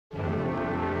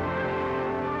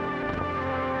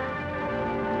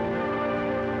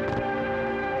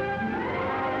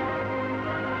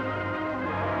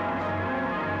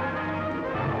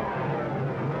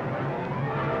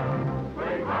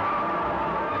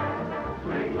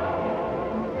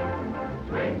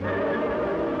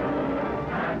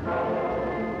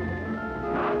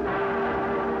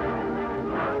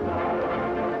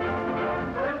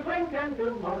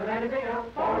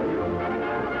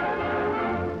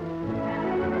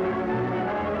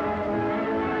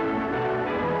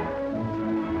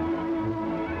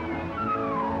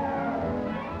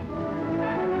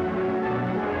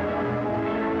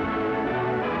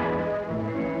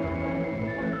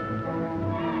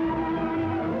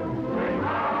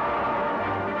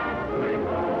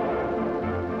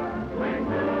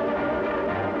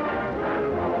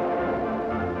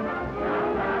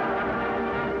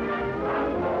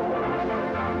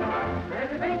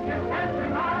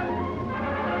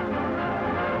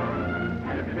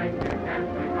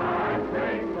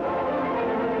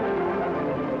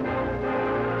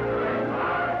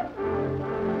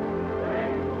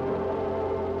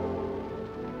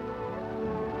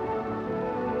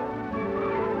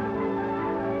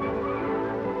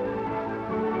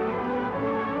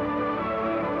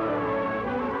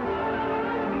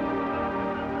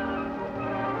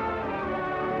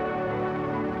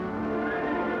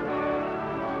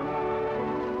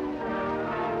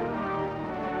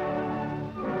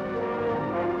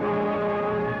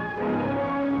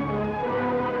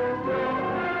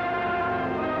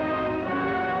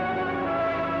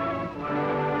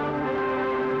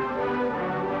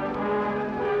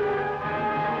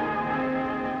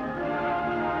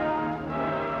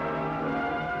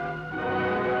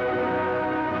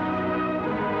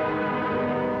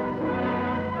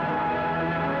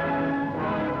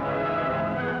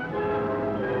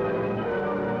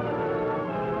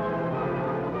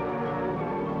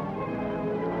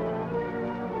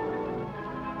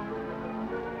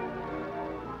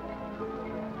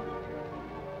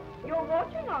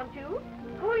want to.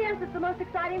 Oh, yes, it's the most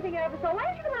exciting thing I ever saw. Why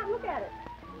don't you come out and look at it?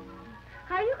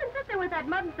 How you can sit there with that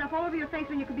mud and stuff all over your face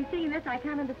when you could be seeing this, I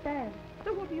can't understand.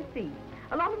 So what do you see?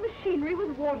 A lot of machinery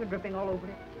with water dripping all over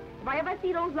it. If I ever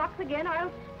see those locks again,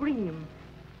 I'll scream.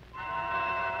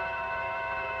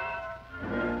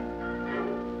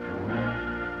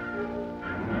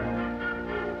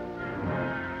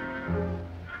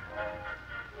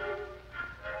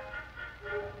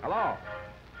 Hello?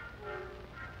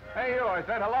 Hey, you, I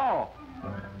said hello.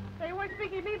 So you weren't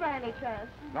speaking to me by any chance?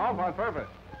 No, on purpose.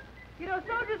 You know,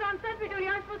 soldiers on sentry duty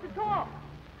aren't supposed to talk.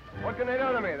 What can they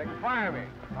do to me? They can fire me.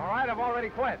 All right, I've already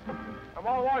quit. I'm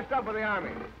all washed up with the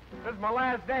Army. This is my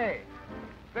last day.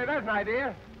 Say, there's an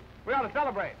idea. We ought to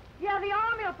celebrate. Yeah, the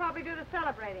Army will probably do the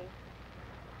celebrating.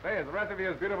 Say, is the rest of you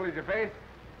as beautiful as your face?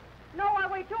 No, I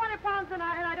weigh 200 pounds and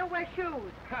I don't wear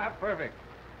shoes. Perfect.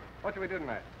 What should we do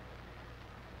tonight?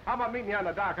 How about meeting you on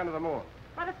the dock under the moon?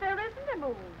 But if there isn't a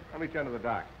moon. I'll meet you under the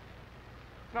dock.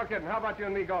 No kidding. How about you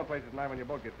and me going places tonight when your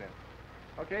boat gets in?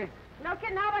 Okay? No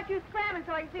kidding, how about you scramming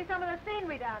so I can see some of the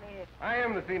scenery down here? I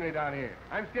am the scenery down here.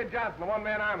 I'm Skid Johnson, the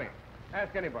one-man army.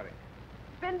 Ask anybody.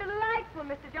 It's been delightful,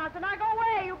 Mr. Johnson. Now go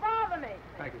away. You bother me.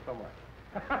 Thank you so much.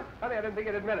 Honey, I didn't think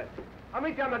you'd admit it. I'll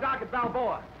meet you on the dock at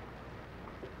Balboa.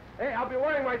 Hey, I'll be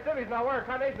wearing my civvies and I'll wear a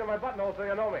carnation in my buttonhole so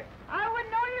you know me. I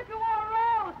wouldn't know you if you wore a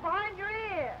rose behind your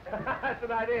ear. That's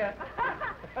an idea.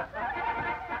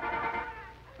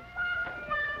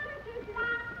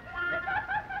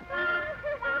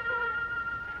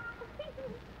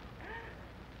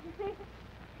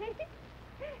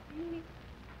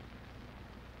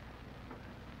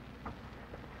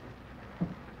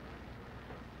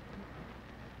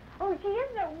 Oh, gee,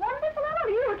 isn't it wonderful? Oh,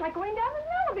 you look like going down an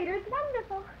elevator. It's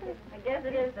wonderful. I guess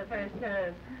it is the first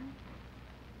time.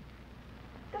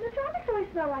 Does the tropics always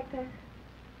smell like that?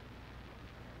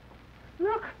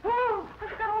 Look. Oh, I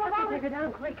forgot all about it. Take her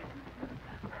down quick.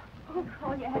 Oh,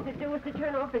 all you had to do was to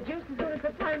turn off the juice as soon as the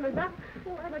time was up.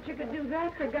 Oh, I thought you could do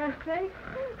that, for God's sake.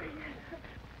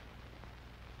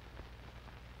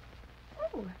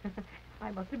 Oh,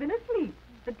 I must have been asleep.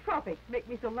 The tropics make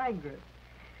me so languid.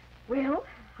 Well,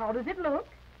 how does it look?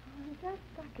 Oh, just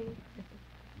sucky.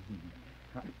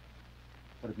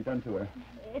 What have you done to her?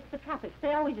 It's the tropics.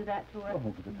 They always do that to her.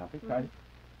 Oh, the tropics.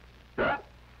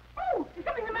 Oh, is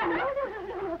something the matter?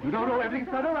 No, everything's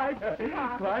quite all right.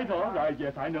 Quite all right,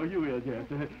 yes, I know you will, yes.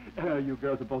 You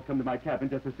girls will both come to my cabin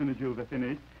just as soon as you've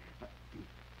finished.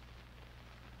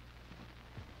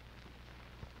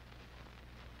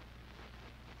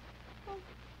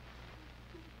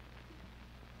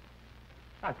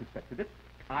 I suspected it.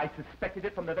 I suspected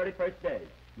it from the very first day.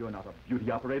 You're not a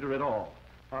beauty operator at all,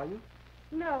 are you?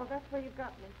 No, that's where you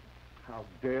got me. How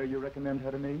dare you recommend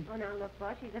her to me? Oh, now, look,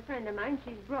 boss, she's a friend of mine.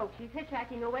 She's broke. She's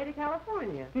hitchhiking away to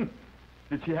California.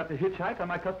 Did she have to hitchhike on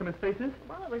my customers' faces?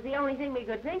 Well, it was the only thing we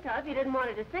could think of. You didn't want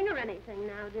her to sing or anything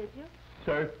now, did you?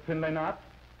 Certainly not.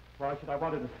 Why should I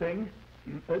want her to sing?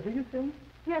 Do you sing?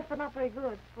 Yes, but not very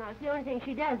good. Well, it's the only thing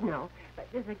she does know. But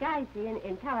there's a guy, see,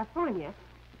 in California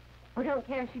who don't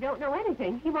care if she don't know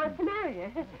anything. He wants to marry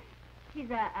her. He's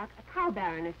a cow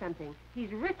baron or something. He's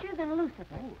richer than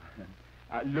Lucifer.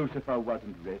 Oh. Lucifer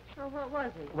wasn't rich. Oh, what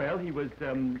was he? Well, he was,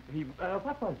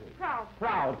 what was he? Proud.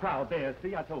 Proud. There,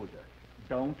 see, I told you.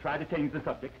 Don't try to change the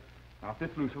subject. Now, if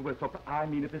this Lucifer was so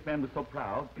if this man was so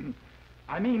proud, rich,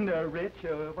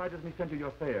 why doesn't he send you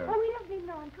your fare? Oh, he doesn't even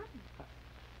know I'm coming.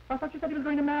 I thought you said he was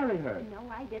going to marry her. No,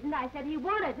 I didn't. I said he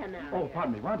wanted to marry Oh, her.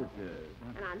 pardon me, wanted to.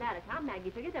 And on that account, Maggie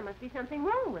figured there must be something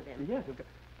wrong with him. Yes,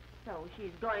 So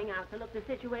she's going out to look the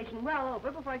situation well over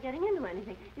before getting into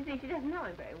anything. You see, she doesn't know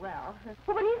him very well.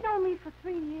 Well, but he's known me for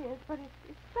 3 years, but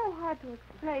it's so hard to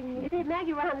explain. If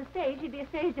Maggie were on the stage, she'd be a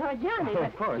stage door Johnny.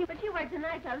 Of course. But she works a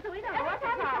nightclub, so we don't know Every what to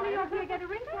time he call comes her. over here, get a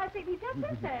ring card, he just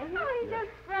sits there. Oh, he's just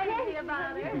crazy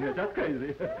about her. Yeah, that's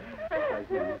crazy. I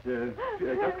see.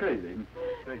 That's crazy.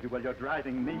 Crazy. Well, you're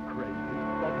driving me crazy.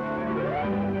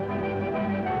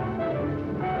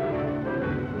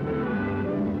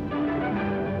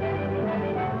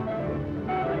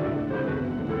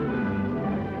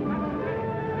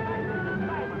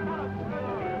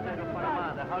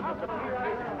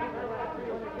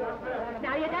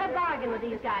 Now, you got a bargain with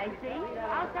these guys, see?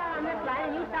 I'll start on this line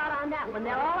and you start on that one.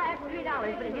 They'll all ask $3,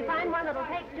 but if you find one that'll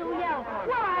take 2, yell for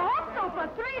me. Well, I hope so for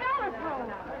 $3 thrown.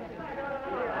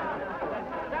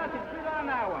 That's it, $3 an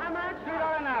hour. How much? $3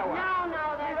 an hour.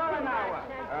 No, that's $3 too an hour.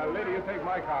 much. Lady, you take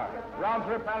my car. Round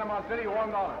trip Panama City,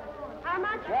 $1. How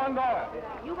much?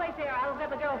 $1. You wait there. I'll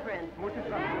grab a girlfriend. Muchas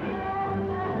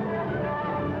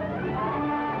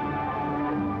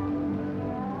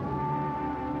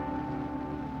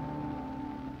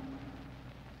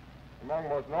Come on, strong,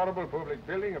 most notable public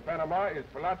building of Panama is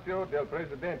Palacio del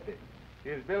Presidente. It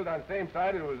is built on the same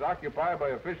site it was occupied by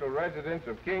official residents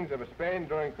of kings of Spain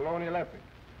during colonial epoch.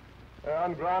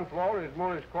 On ground floor is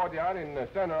Moorish courtyard, in the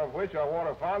center of which are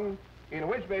water fountains, in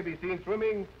which may be seen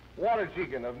swimming water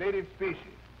chicken of native species.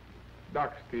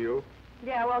 Ducks to you.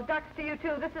 Yeah, well, ducks to you,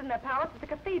 too. This isn't a palace, it's a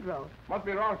cathedral. Must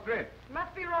be wrong street.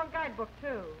 Must be wrong guidebook,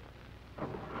 too.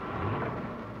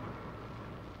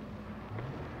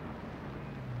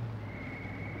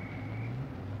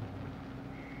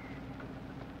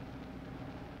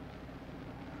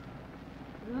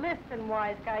 Listen,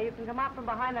 wise guy, you can come out from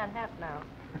behind that hat now.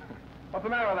 What's the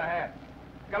matter with the hat?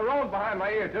 Got a rose behind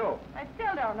my ear, too. I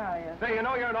still don't know you. Say, you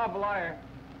know you're an awful liar.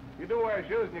 You do wear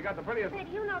shoes, and you got the prettiest... Say,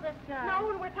 do you know this guy? No,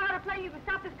 when we're tired of playing, you can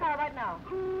stop this car right now.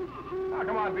 Now,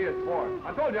 come on, be a sport.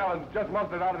 I told you I was just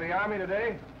mustered out of the Army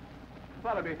today.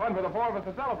 Thought it'd be fun for the four of us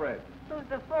to celebrate. Who's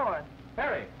the fourth?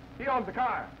 Harry, he owns the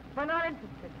car. We're not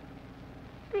interested.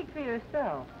 Speak for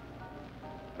yourself.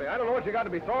 Say, I don't know what you got to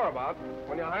be sore about.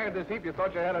 When you hired this heap, you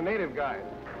thought you had a native guy.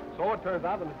 So it turns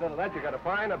out that instead of that, you got a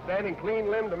fine, upstanding,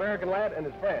 clean-limbed American lad and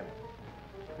his friend.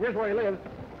 Here's where he lives.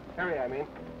 Harry, I mean.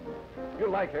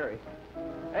 You'll like Harry.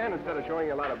 And instead of showing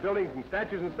you a lot of buildings and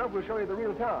statues and stuff, we'll show you the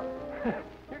real town.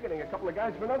 You're getting a couple of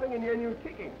guys for nothing, and you're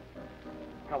kicking.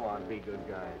 Come on, be good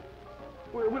guys.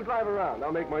 We'll drive around.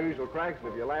 I'll make my usual cracks,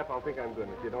 and if you laugh, I'll think I'm good.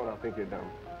 And if you don't, I'll think you're dumb.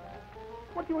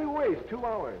 What do we waste? 2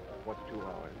 hours. What's 2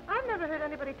 hours? I've never heard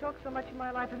anybody talk so much in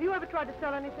my life. Have you ever tried to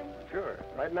sell anything? Sure.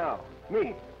 Right now.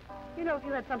 Me. You know, if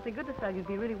you had something good to sell, you'd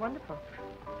be really wonderful.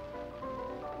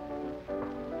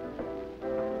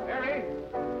 Harry!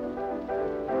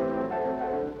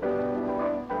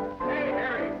 Hey,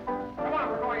 Harry! Come on,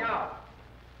 we're going out.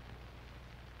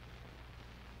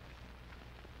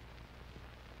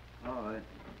 All right.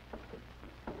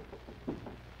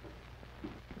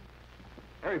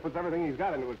 Harry puts everything he's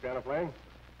got into his piano playing.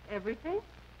 Everything?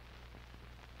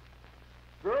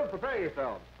 Girls, prepare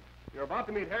yourselves. You're about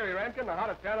to meet Harry Rankin, the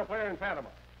hottest piano player in Panama.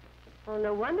 Oh,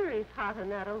 no wonder he's hot in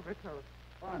that overcoat.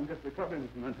 Well, I'm just recovering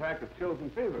from an attack of chills and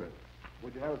fever.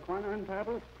 Would you have a quinine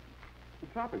tablet? The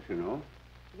tropics, you know.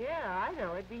 Yeah, I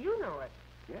know it. Do you know it?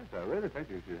 Yes, I really think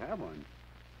you should have one.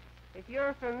 If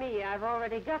you're for me, I've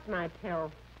already got my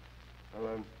pill.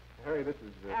 Well, Harry, this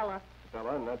is... Ella.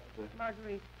 Stella, and that's...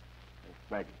 Marguerite.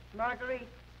 Maggie. Marguerite.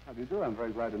 How do you do? I'm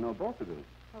very glad to know both of you.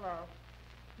 Hello.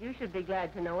 You should be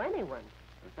glad to know anyone.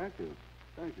 Thank you.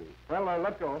 Thank you. Well,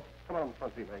 let's go. Come on,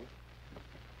 front seat, Maggie.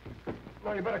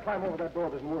 No, you better climb over that door.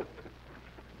 It doesn't work.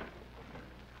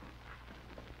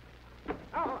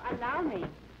 Oh, allow me.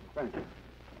 Thank you.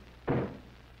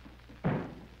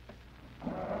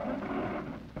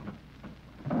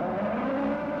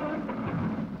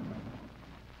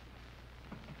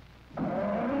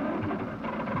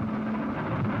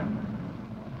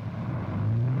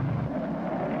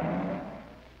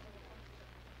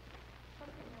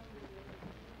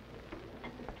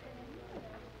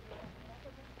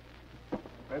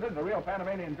 Say, this is a real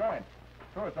Panamanian joint.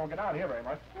 Tourists don't get out here very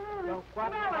much. Oh, it's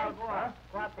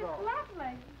lovely.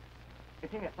 I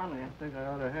think I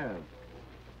ought to have.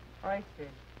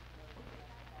 Oysters.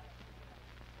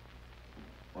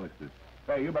 Oysters.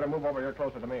 Say, you better move over here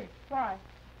closer to me. Why?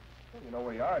 Well, you know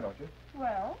where you are, don't you?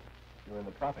 Well, You're in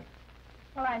the tropics.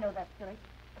 well, I know that's silly.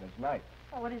 And it's night.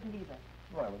 Oh, it isn't either.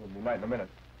 Well, it'll be night in a minute.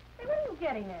 Hey, what are you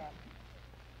getting at?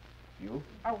 You?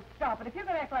 Oh, stop it. If you're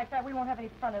going to act like that, we won't have any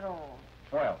fun at all.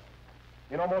 Well,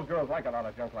 you know, most girls like a lot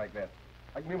of junk like this.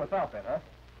 I can be myself then, huh?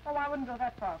 Oh, I wouldn't go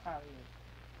that far if I were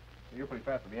you. You're pretty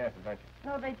fast with the answers, aren't you?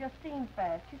 No, they just seem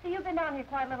fast. You see, you've been down here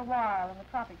quite a little while, and the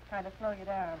tropics kind of slow you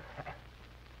down.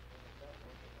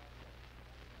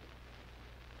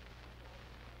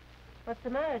 What's the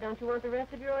matter? Don't you want the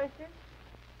rest of your oysters?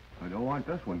 I don't want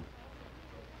this one.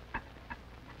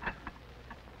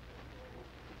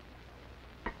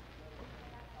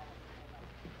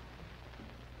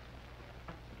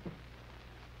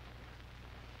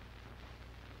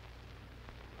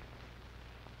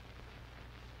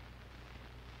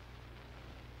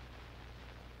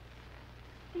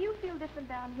 Do you feel different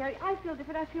down here? I feel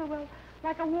different. I feel, well,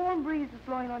 like a warm breeze is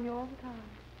blowing on you all the time.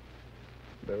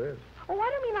 There is. Oh, I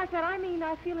don't mean like that. I mean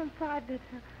I feel inside that,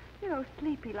 you know,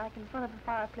 sleepy, like in front of a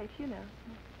fireplace, you know.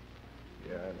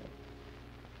 Yeah, I know.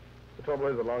 The trouble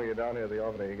is, the longer you're down here, the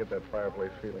oftener you get that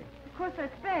fireplace feeling. Of course,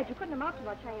 that's bad. You couldn't amount to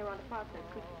much hanging around a fireplace,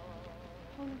 could you?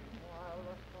 Oh,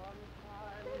 listen.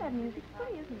 Hear that music? It's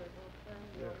pretty, isn't it?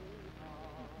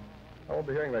 I won't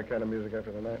be hearing that kind of music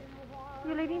after tonight.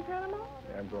 You leaving Panama?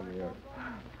 Yeah, I'm going to New York.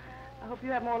 I hope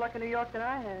you have more luck in New York than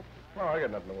I had. No, I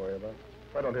got nothing to worry about.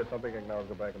 If I don't hit something, I can always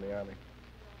go back in the Army.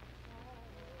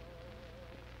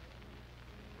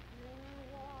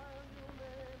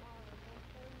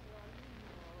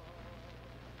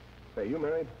 Say, you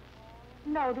married?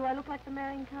 No, do I look like the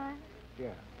marrying kind?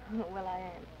 Yeah. Well, I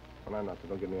am. Well, I'm not, so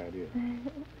don't give me ideas. It'd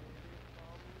be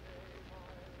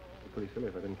pretty silly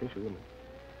if I didn't kiss you, wouldn't it?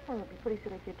 Well, it'd be pretty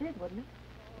silly if you did, wouldn't it?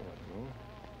 Oh, I don't know.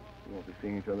 We won't be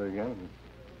seeing each other again, and it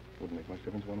wouldn't make much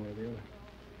difference one way or the other.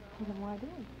 Well, then why do?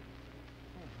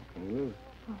 What can we lose?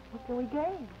 Well, what can we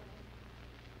gain?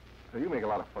 So you make a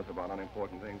lot of fuss about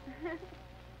unimportant things.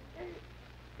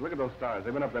 Look at those stars.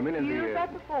 They've been up there millions of You years.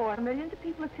 said before, millions of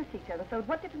people have kissed each other, so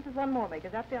what difference does one more make?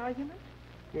 Is that the argument?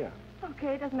 Yeah.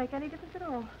 Okay, it doesn't make any difference at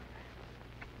all.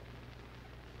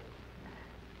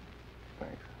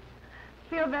 Thanks.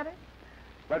 Feel better?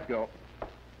 Let's go.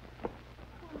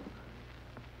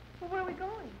 Well, where are we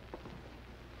going?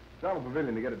 Down to the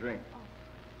pavilion to get a drink.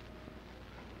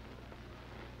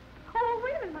 Oh,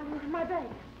 wait a minute, my bag.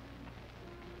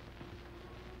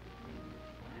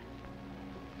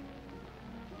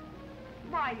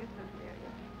 Why are you so serious?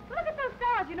 Look at those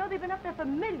stars. You know they've been up there for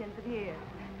millions of years.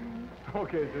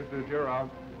 Okay, sisters, you're out.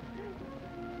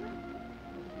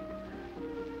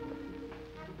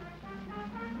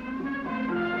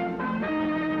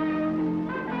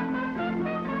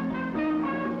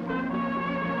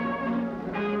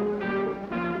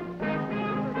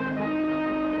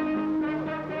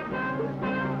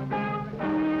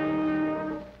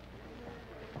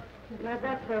 Glad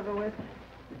that's over with.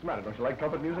 What's the matter? Don't you like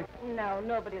trumpet music? No,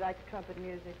 nobody likes trumpet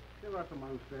music. ¿Qué va a tomar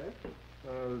usted?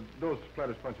 Those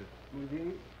Splatter's punches. Muy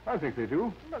bien. I think they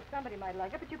do. Look, somebody might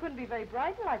like it, but you couldn't be very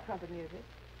bright to like trumpet music.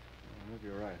 Maybe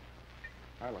you're right.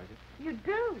 I like it. You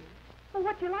do? Well,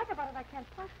 what you like about it, I can't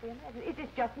possibly imagine.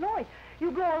 It's just noise. You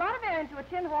blow a lot of air into a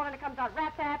tin horn and it comes out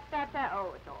rat-tat-tat-tat.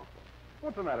 Oh, it's awful.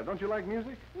 What's the matter? Don't you like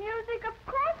music? Music? Of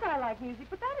course I like music,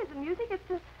 but that isn't music. It's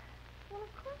just... Well,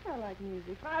 of course I like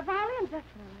music. Violins, that's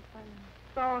what I like. Violins.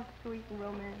 Soft, sweet, and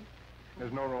romance.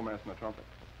 There's no romance in the trumpet.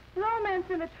 Romance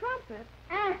in a trumpet?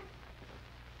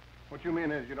 What you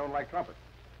mean is you don't like trumpet.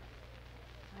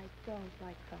 I don't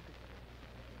like trumpet.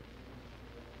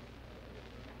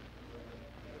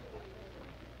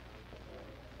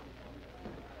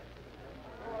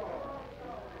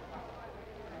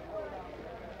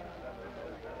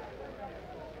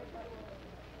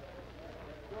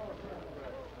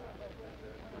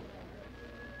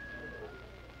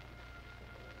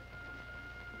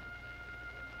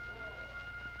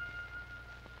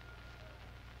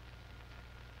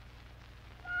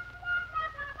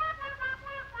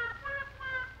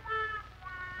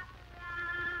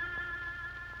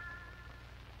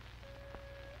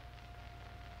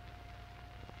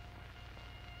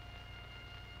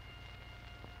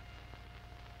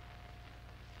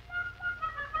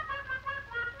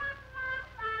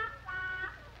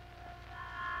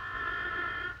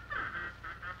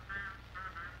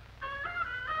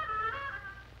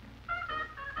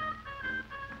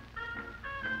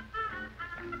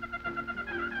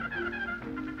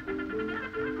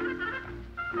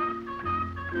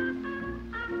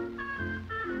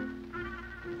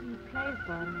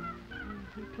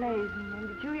 He plays, and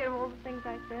did you hear all the things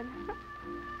I said?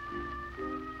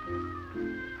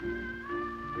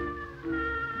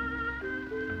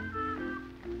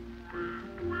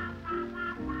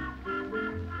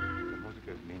 La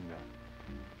música es linda,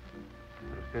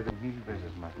 pero usted es 1000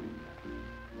 veces más linda.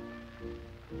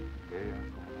 Bella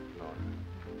como una flor.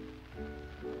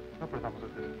 No perdamos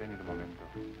este espléndido momento.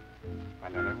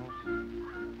 Bailaremos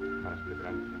para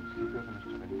celebrar el principio de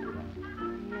nuestra aventura.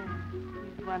 Yeah,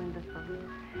 he's wonderful.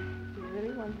 He's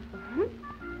really wonderful.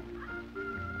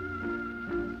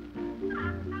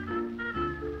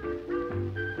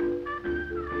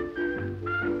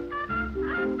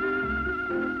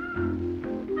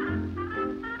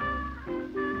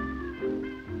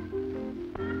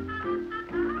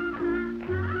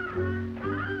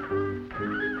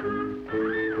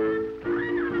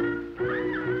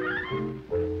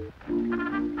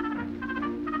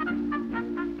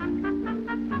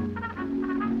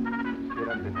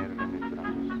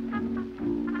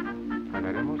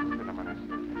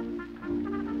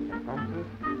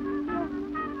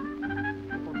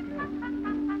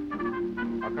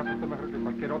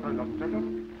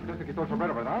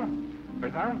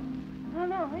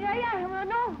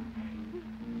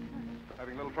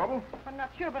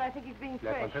 But I think he's being Le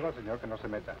fresh. aconsejo al señor que no se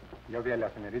meta. Yo vi a la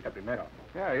señorita primero.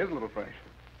 Yeah, he is a little fresh.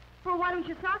 Well, why don't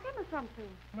you sock him or something?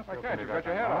 No, I can't. You've got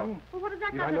your head on. Well, what does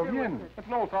that Y got to bailó do bien. with it? It's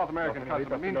an old South American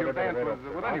custom. It means you dance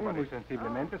with anybody. Muy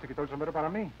sensiblemente se quitó el sombrero para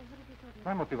mí.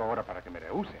 No hay motivo ahora para que me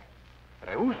rehúse.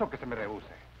 Rehuso que se me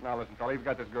rehúse. Now, listen, fella, you've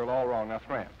got this girl all wrong. Now,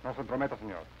 scram. No se entrometa,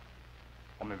 señor.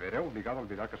 O me veré obligado a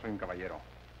olvidar que soy un caballero.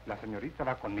 La señorita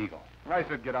va conmigo. I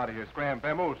said get out of here, scram.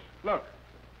 Vamoose. Look.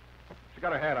 She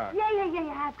got her hat on. Yeah.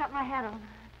 I've got my hat on.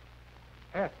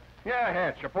 Hat? Yeah,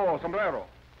 hat. Chapeau, sombrero.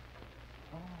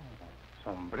 Oh,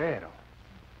 sombrero.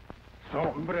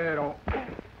 Sombrero.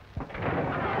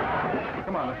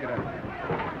 Come on, let's get in.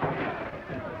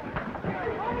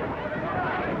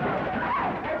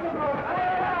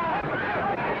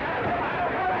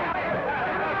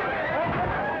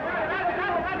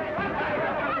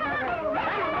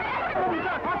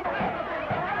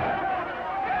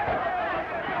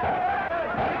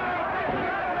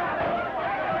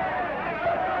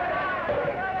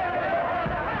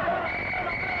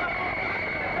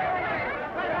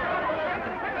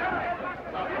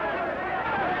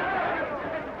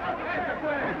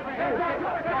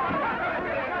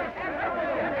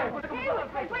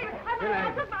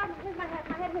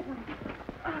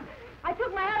 I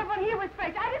took my hat off when he was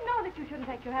faked. I didn't know that you shouldn't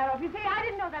take your hat off. You see, I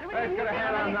didn't know that. Let's get a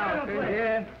hat on now, see?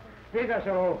 Bien.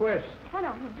 Dígaselo, juez. Oh,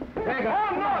 no. Venga.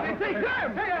 Oh, no, it's him!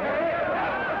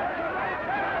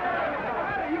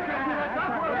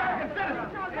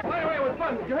 By the way, it was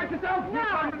fun. Did you hurt yourself?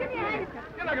 No, give me a handkerchief.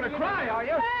 You're not going to cry, are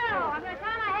you? No, I'm going to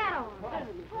tie my hat on.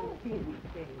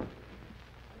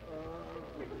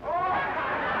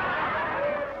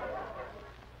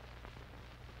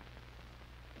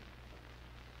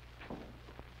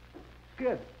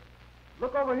 Skid,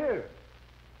 look over here.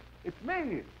 It's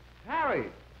me, Harry.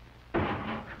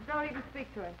 Don't even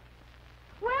speak to him.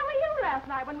 Where were you last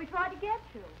night when we tried to get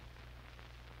you?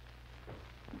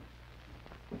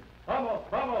 Vamos.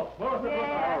 Yeah,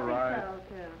 All right. I think so,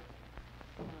 too.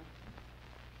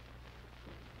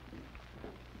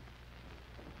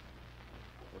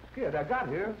 Well, Skid, I got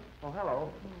here. Oh,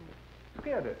 hello.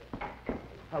 Skid,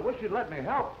 I wish you'd let me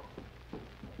help.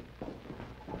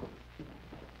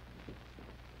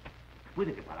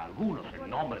 Puede que para algunos el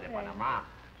nombre de Panamá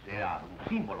sea un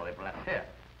símbolo de placer.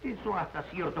 Eso hasta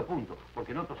cierto punto,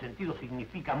 porque en otro sentido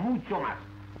significa mucho más.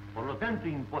 Por lo tanto,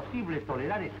 imposible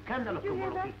tolerar escándalos como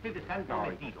los que ustedes han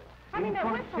cometido. En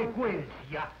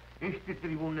consecuencia, este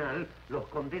tribunal los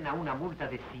condena a una multa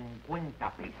de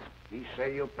 50 pesos. He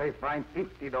say you pay fine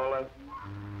 $50.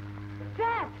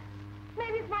 Dad,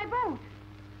 maybe it's my boat.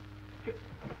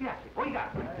 ¿Qué hace? Oiga,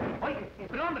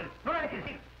 pero hombre, no la dejes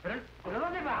ir. ¿Pero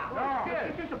dónde va? No, ¿Qué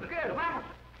es eso? Pero vamos.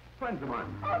 Friends of mine.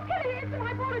 Oh, Skid, it's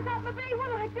my boat. It's out in the bay. What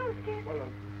do I do, Skid?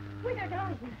 We got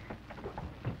down.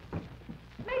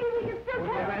 Maybe we can still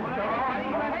take it.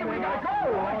 Hey, we gotta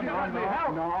go. Why you let me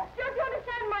help? No. Don't you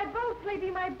understand? My boat, Sleepy,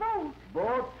 my boat.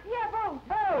 Boat? Yeah, boat.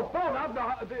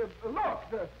 Look.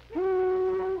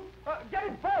 Get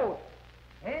his boat.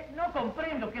 No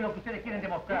comprendo qué es lo que ustedes quieren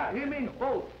demostrar. He means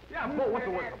boat. Yeah, boat. What's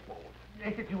the word for boat?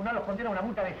 Este tribunal los condena a una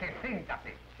multa de 60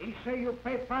 pesos. He say you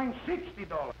pay fine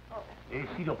 $60. He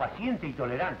sido paciente y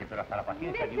tolerante, pero hasta la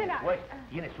paciencia de un juez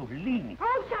tiene sus límites.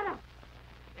 Oh, shut up.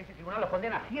 Este tribunal los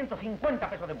condena a 150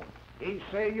 pesos de multa. He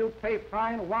say you pay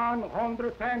fine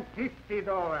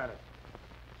 $150.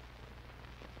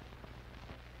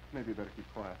 Maybe you better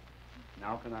keep quiet.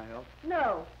 Now can I help?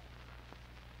 No.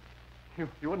 You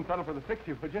wouldn't settle for the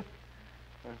 60, would you?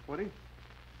 Would he?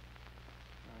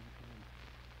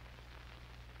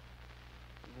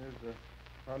 There's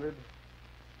 100,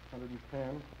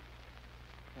 110,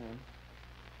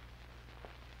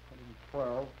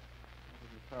 112. This is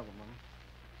the travel money.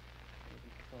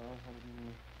 112,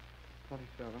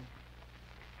 127,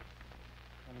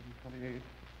 128,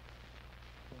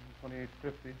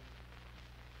 128.50,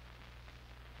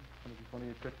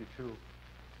 128.52.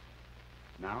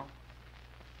 Now?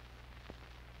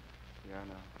 Yeah,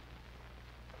 now.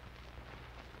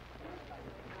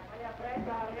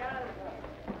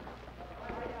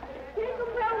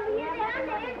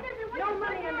 No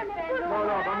money, understand?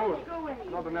 No, vamos.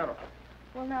 No dinero.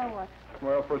 Well, now what?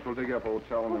 Well, first we'll dig up a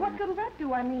hotel and Well, then... what good'll that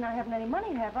do? I mean, I haven't any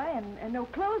money, have I? And no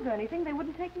clothes or anything. They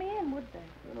wouldn't take me in, would they?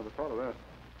 I never thought of that.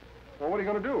 Well, what are you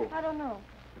going to do? I don't know.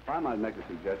 If I might make a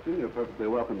suggestion, you're perfectly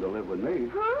welcome to live with me.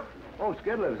 Huh? Oh,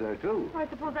 Skid lives there, too. I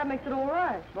suppose that makes it all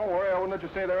right. Don't worry, I wouldn't let you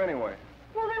stay there anyway.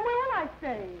 Well, then where will I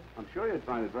stay? I'm sure you'd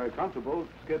find it very comfortable.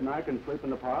 Skid and I can sleep in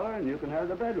the parlor, and you can have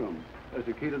the bedroom. There's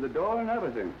the key to the door and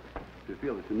everything. If you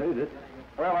feel that you need it.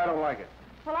 Well, I don't like it.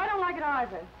 Well, I don't like it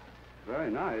either.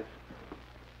 Very nice.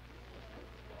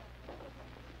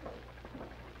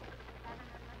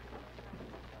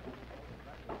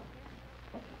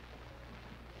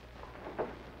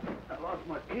 I lost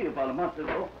my key about a month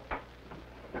ago.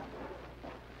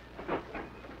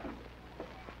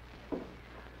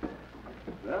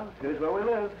 Well, here's where we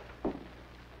live.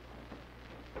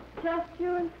 Just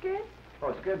you and Skid?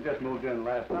 Oh, Skid just moved in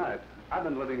last night. I've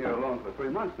been living here alone for 3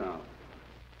 months now.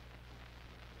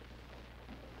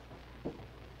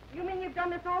 You mean you you've done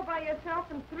this all by yourself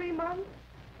in 3 months?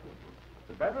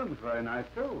 The bedroom's very nice,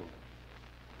 too.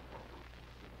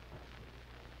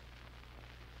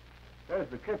 There's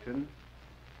the kitchen.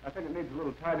 I think it needs a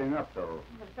little tidying up, though.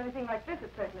 If it's anything like this,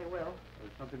 it certainly will.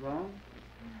 Is something wrong?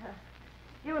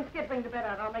 You and Skid bring the bed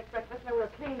out. I'll make breakfast, and we'll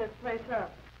clean this place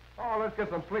up. Oh, let's get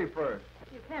some sleep first.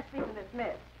 You can't sleep in this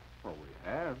mess. Well, we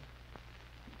have.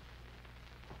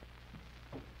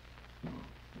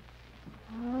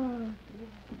 Oh,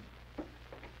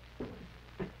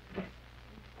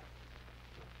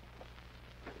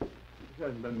 This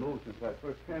hasn't been moved since I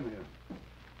first came here.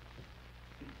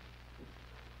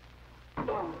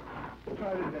 Oh,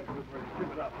 try to get this ready.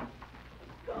 Zip it up.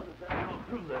 God, is that all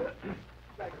through there?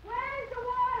 where's the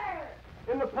water?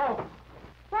 In the pump.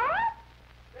 What?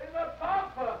 In the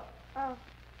pump! Oh.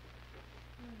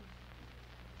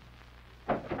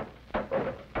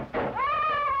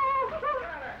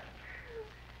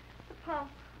 The pump.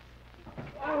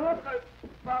 Oh, look, I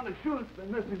found a shoe that's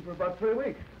been missing for about 3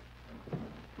 weeks.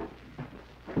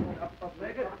 Up,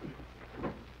 make it.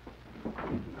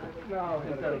 No,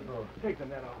 that'll go. Take the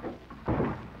net off. Thank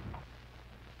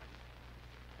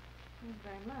you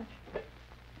very much. It's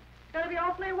going to be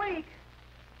awfully weak.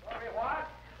 What?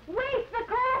 Weak, the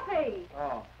coffee!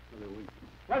 Oh, really weak.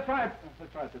 Let's try it this way.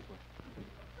 Try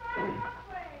that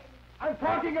way. I'm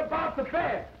talking about the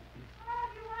bed. Oh,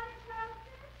 you want it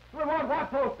toasted? We want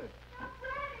what toasted? No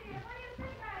bread in here. What do you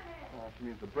think I meant? Oh, she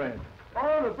means the bread.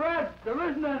 Oh, the bread. There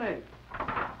isn't any.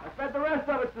 I fed the rest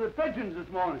of it to the pigeons this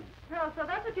morning. Oh, so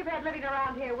that's what you've had living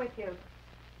around here with you.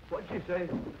 What'd she say?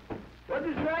 What'd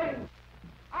you say?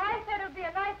 I said it would be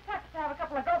a nice touch to have a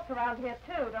couple of goats around here,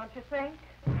 too, don't you think?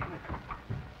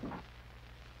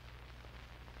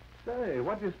 Say,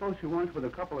 what do you suppose she wants with a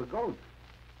couple of goats?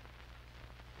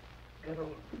 Get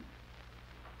over.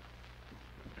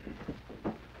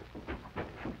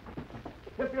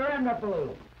 Tip your end up a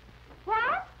little.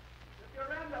 What?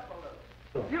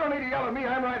 You don't need to yell at me.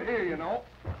 I'm right here, you know.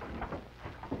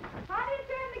 How do you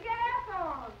turn the gas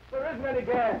on? There isn't any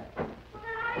gas. Well,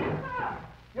 then how do you cook?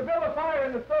 You build a fire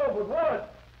in the stove with wood.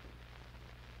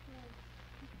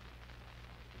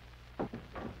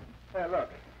 Hey, look.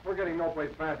 We're getting no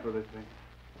place fast with this thing.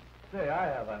 Say, I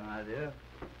have an idea.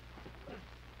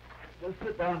 Just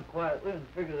sit down quietly and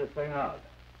figure this thing out.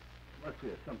 Must be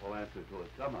a simple answer to it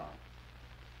somehow.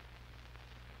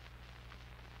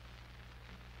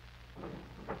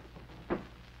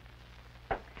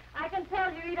 I can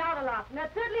tell you eat out a lot, and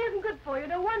that certainly isn't good for you.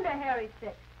 No wonder Harry's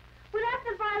sick. We'll have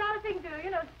to buy a lot of things,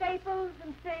 you know, staples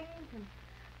and things and...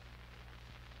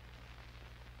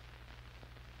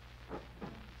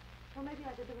 Well, maybe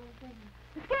I did the wrong thing.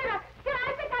 Skinner,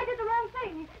 I think I did the wrong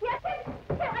thing. Yes,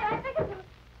 I think it's...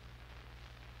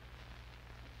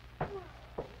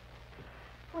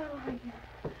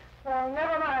 Well,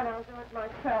 never mind. I'll do it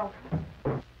myself.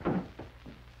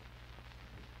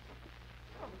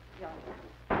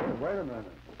 Hey, wait a minute.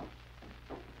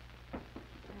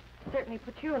 Certainly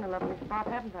put you in a lovely spot,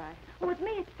 haven't I? Well, with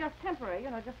me, it's just temporary, you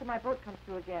know, just till my boat comes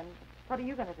through again. What are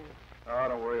you going to do? Oh,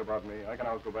 don't worry about me. I can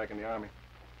always go back in the army.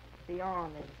 The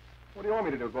army. What do you want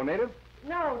me to do, go native?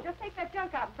 No, just take that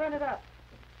junk out and burn it up.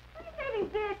 What do you say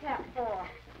these beer caps for?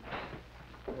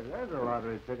 Hey, there's a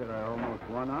lottery ticket I almost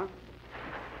won on.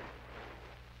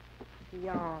 The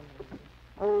army.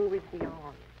 Always the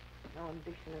army. No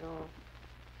ambition at all.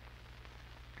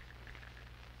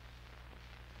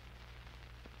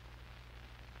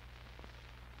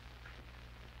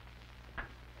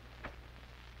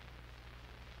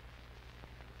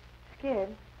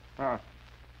 Skid, Huh?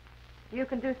 you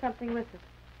can do something with it.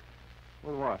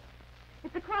 With what?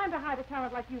 It's a crime to hide a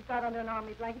talent like you've got under an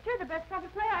army blanket. You're the best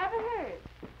trumpet player I ever heard.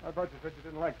 I thought you said you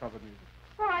didn't like trumpet music.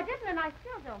 Well, I didn't, and I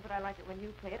still don't, but I like it when you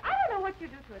play it. I don't know what you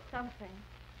do to it, something.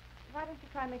 Why don't you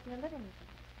try making a living with it?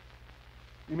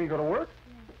 You mean go to work?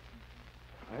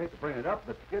 I hate to bring it up,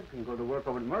 but Skid can go to work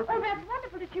over at Murphy. Oh, that's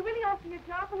wonderful. Did she really offer you a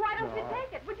job? Well, why don't you No.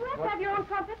 take it? Would you have to What? have your own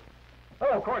trumpet?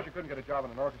 Oh, of course you couldn't get a job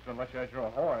in an orchestra unless you had your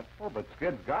own horn. Oh, but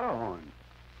Skid's got a horn.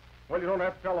 Well, you don't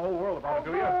have to tell the whole world about Oh, it,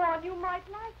 do go you? on. You might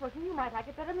like it. You might like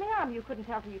it better than the army. You couldn't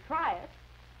tell till you try it.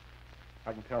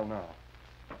 I can tell now.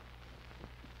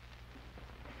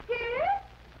 Skid?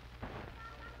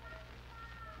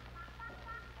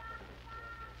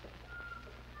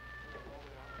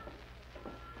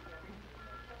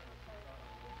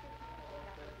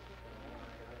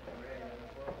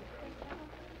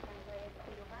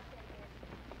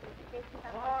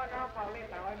 Oh, no,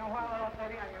 Paulita, hoy no juego de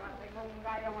lotería, que tengo un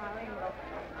gallo más lindo.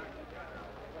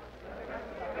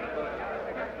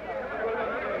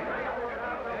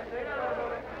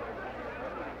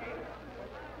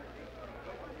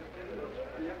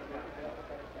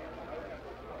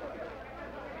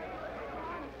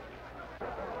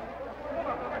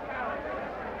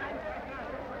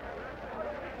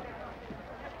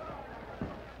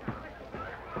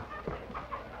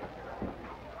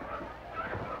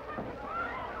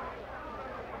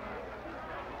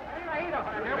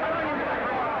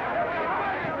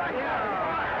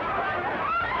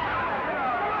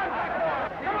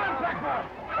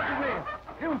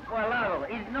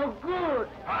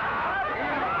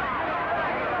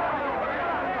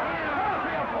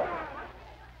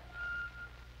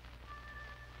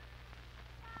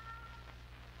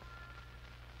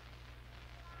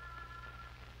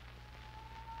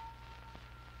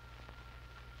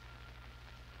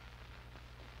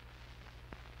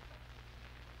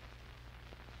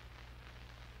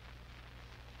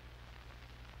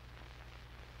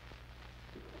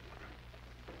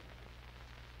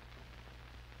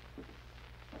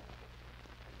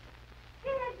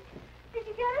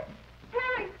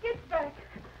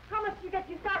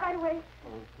 away?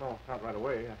 No, not right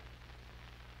away.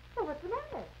 Well, what's the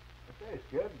matter? Hey,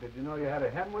 Skid, did you know you had a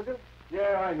hen with you?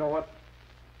 Yeah, I know it.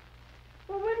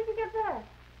 Well, where did you get that?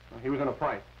 He was in a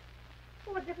fight.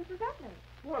 Well, what difference does that make?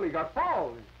 Well, he got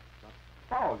fouled.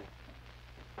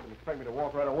 Didn't expect me to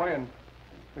walk right away and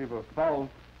leave a foul,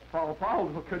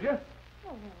 could you?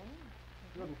 Oh, no.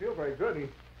 He doesn't feel very good.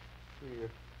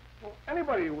 Well,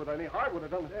 anybody with any heart would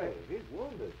have done the same. Hey, he's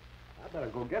wounded. I better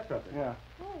go get something. Yeah.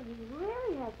 Oh, he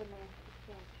really has a nasty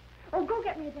scratch. Oh, go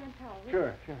get me a damn towel. will you?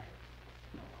 Sure.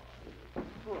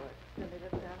 Poor silly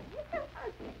little darling. He's so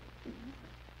ugly.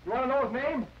 You want to know his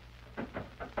name?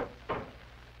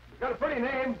 He's got a pretty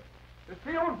name. It's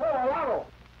Field Lago.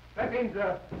 That means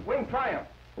Winged Triumph.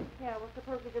 Yeah, well,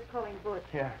 suppose we just call him Butch.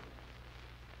 Yeah.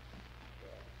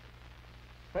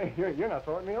 Hey, you're not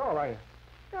sorting me at all, are you?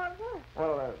 Start what?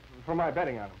 Well, for my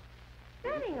betting on him.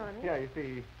 Betting on him? Yeah, you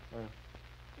see,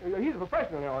 he's a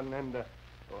professional now, and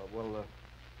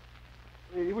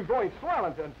he was going swell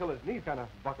until his knees kind of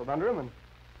buckled under him, and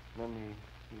then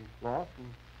he lost,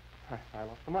 and I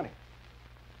lost the money.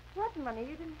 What money?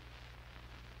 You didn't...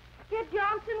 Skid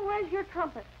Johnson, where's your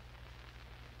trumpet?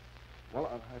 Well,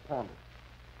 I pawned it.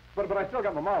 But I still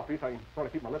got my mouthpiece. I can sort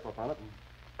of keep my lip up on it, and,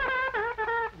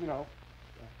 you know,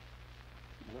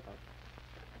 keep my lip up.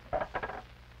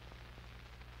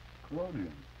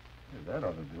 Clodium. Yeah, that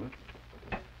ought to do it.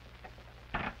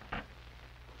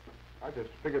 I just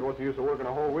figured what's the use of working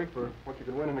a whole week for what you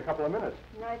can win in a couple of minutes.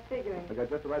 Nice figuring. I got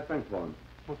just the right thing for him.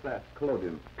 What's that?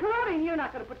 Clodium. Clothing? You're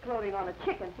not going to put clothing on a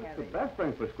chicken, It's Harry. the best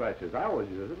thing for scratches. I always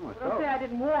use it myself. Don't say I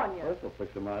didn't warn you. This will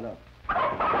fix them right up.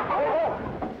 Oh!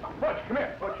 Butch, come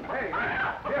here. Butch, hey,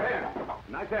 here, here.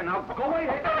 Nice hand. Now, Go away,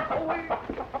 hey. Go away.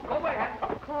 Go away, Hen.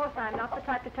 Of course, I'm not the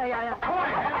type to tell you I am. Go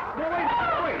away, Hen. Go away.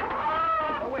 Go away.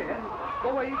 Go away, Hen. Go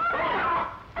away.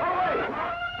 Go away.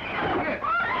 Here,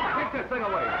 take this thing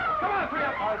away. Come on, three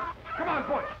up. Come on,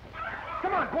 Butch.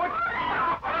 Come on, Butch.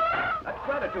 That's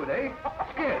gratitude, eh?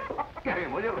 Skid. Get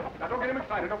him, will you? Now, don't get him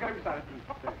excited. Don't get him excited.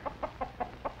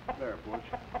 There, Butch.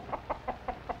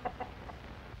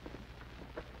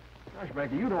 Gosh,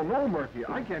 Maggie, you don't know Murphy.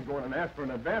 I can't go in and ask for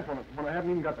an advance when I haven't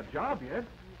even got the job yet.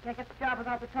 You can't get the job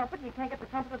without the trumpet, and you can't get the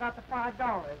trumpet without the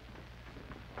 $5.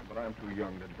 But I'm too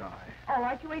young to die. All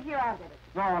right, you wait here, I'll get it.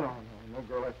 No. No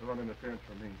girl has to run interference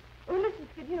for me. Oh, listen,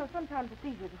 Skid, you know, sometimes it's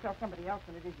easier to tell somebody else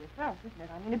than it is yourself, isn't it?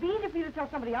 I mean, it'd be easier for you to tell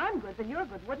somebody I'm good than you're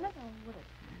good, wouldn't it? Oh, would it?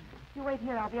 You wait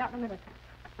here, I'll be out in a minute.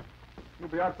 You'll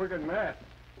be out quicker than that.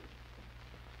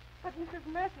 But,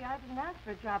 Mrs. Murphy, I didn't ask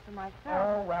for a job for myself.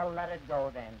 Oh, well, let it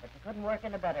go then. But you couldn't work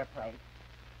in a better place.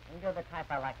 And you're the type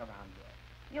I like around here.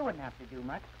 You wouldn't have to do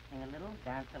much. Sing a little,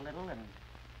 dance a little, and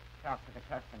talk to the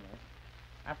customers.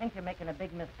 I think you're making a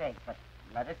big mistake, but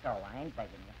let it go. I ain't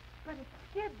begging you. But it's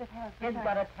Skid that has the Kid's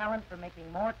got a talent for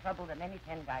making more trouble than any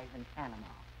 10 guys in Panama.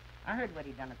 I heard what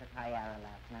he done at the Tiara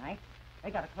last night.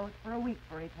 They got to close for a week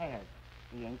for repairs.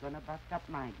 He ain't gonna bust up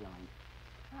my joint.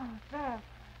 Oh, that.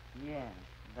 Yeah,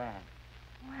 that.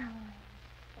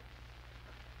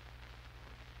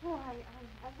 Well, I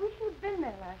wish you'd been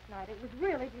there last night. It was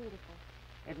really beautiful.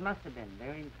 It must have been.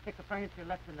 There ain't a stick of furniture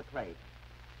left in the place.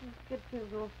 Skid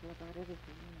feels awful about everything.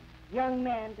 You know. Young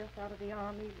man just out of the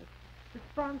army with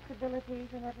responsibilities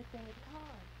and everything. It's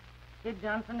hard. Kid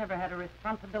Johnson never had a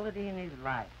responsibility in his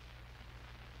life.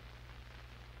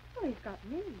 Well, he's got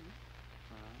me.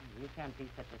 Well, you can't be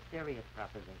such a serious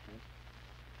proposition.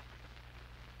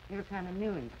 You're kind of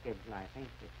new in Skid's life, ain't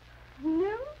you?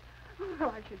 New? Well,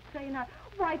 I should say not.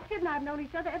 Why, Skid and I have known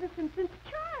each other ever since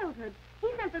childhood. He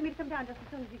sent for me to come down just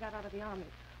as soon as he got out of the army.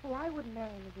 Oh, I wouldn't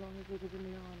marry him as long as he was in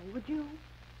the army. Would you?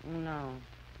 No.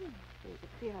 So you could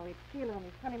see how he'd feel on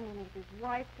his honeymoon with his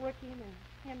wife working and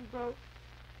him broke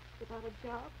without a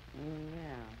job.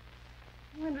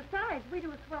 Yeah. And besides, we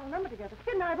do a swell number together.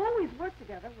 Skid and I have always worked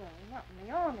together. Well, not in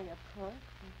the army, of course.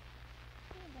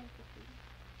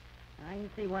 I can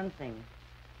see one thing.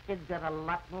 Kid's got a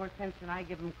lot more sense than I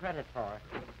give him credit for.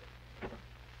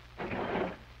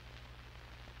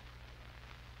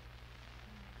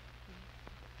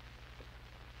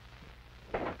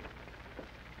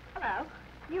 Hello.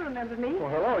 You remember me? Well,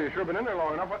 hello. You sure been in there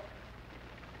long enough. What?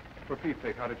 For Pete's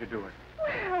sake, how did you do it?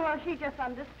 Well, she just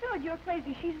understood. You're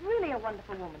crazy. She's really a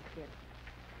wonderful woman, Skid.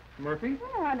 Murphy?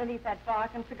 Well, underneath that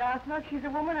bark and cigar smoke, she's a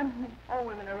woman, and all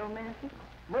women are romantic.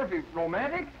 Murphy,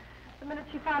 romantic? The minute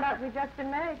she found out we'd just been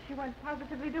married, she went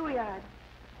positively dewy-eyed.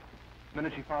 The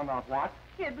minute she found out what?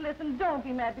 Skid, listen, don't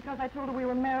be mad because I told her we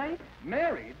were married.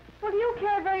 Married? Well, you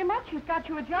care very much. She's got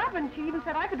you a job, and she even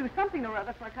said I could do something or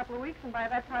other for a couple of weeks, and by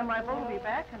that time my boat will be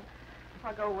back, and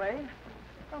I'll go away.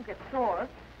 Don't get sore.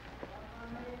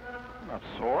 I'm not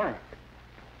sore.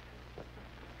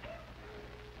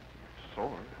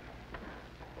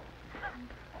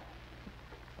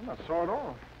 Not sore at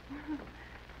all.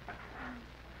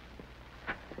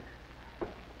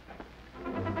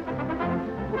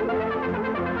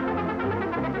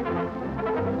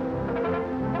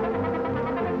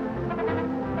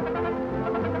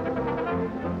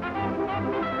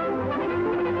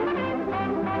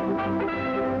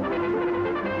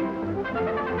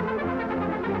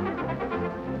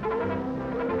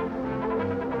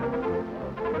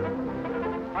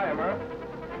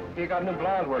 You got a new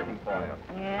blonde working for you.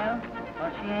 Yeah?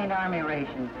 Well, she ain't army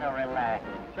ration, so relax.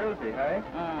 Tuesday, hey?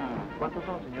 ¿Cuántos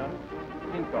son, señor?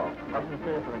 5. Hacen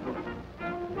ustedes por el grupo.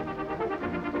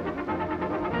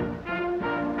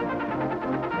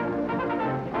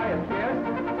 Hiya, kid.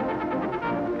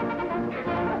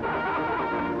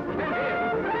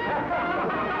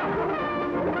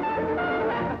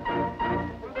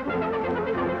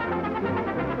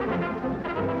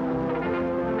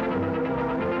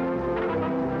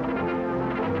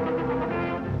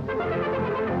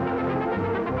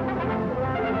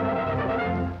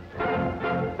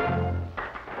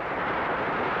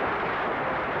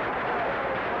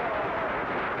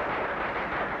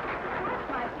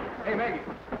 Hey, Maggie.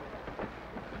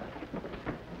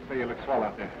 Say, you look swell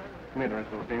out there. Come here, the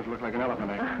rest of those dames look like an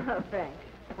elephant egg. Oh, thanks.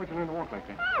 Where'd you learn to walk like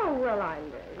that? Oh, well, I'm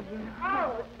lazy.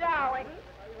 Oh, darling.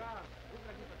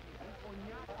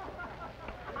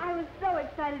 I was so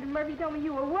excited when Murphy told me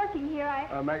you were working here.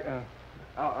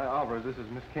 Alvarez, this is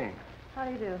Miss King. How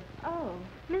do you do? Oh,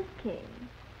 Miss King.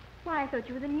 Why, I thought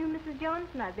you were the new Mrs.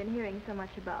 Johnson I've been hearing so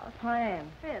much about. I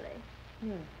am. Really?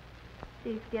 Yes.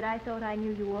 See, Skid, I thought I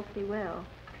knew you awfully well.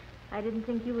 I didn't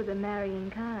think you were the marrying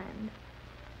kind.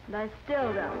 And I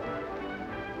still don't.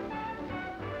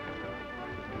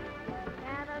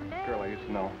 Girl I used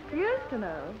to know. Used to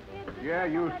know? Yeah,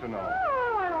 used to know.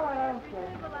 Oh, I know.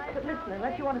 But listen,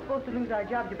 unless you aren't supposed to lose our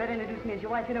jobs, you better introduce me as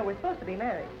your wife. You know, we're supposed to be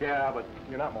married. Yeah, but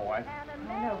you're not my wife.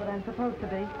 I know, but I'm supposed to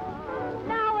be.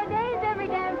 Nowadays, every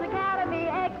dance academy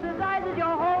exercises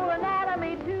your whole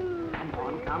anatomy, too.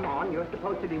 Come on. You're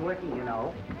supposed to be working, you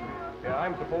know. Yeah,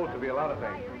 I'm supposed to be a lot of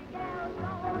things.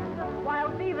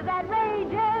 Wild fever that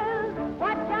rages,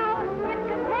 watch out, it's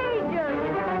contagious.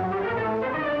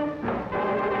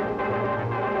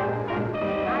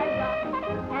 I've got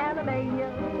Panamania,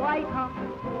 white hot,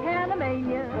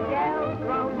 Panamania, gals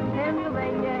from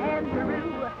Pennsylvania and Peru.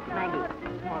 Maggie,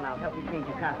 come on, I'll help you change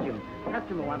your costume.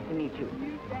 Customer wants to meet you.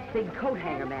 Big coat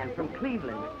hanger man from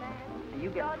Cleveland. You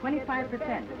get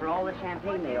 25% for all the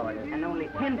champagne they order, and only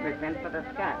 10% for the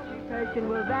scotch. Passion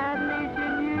will vanish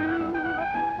in you.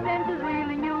 Senses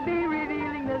reeling, you'll be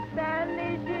revealing the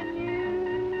Spanish in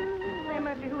you. Hey,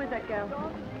 Murphy, who is that girl?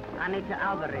 Anita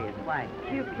Alvarez, why?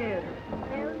 Cute kid.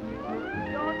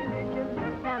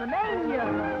 Panamania.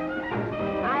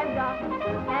 I've got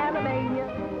Panamania,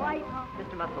 white hot.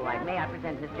 Mr. Musselwhite, may I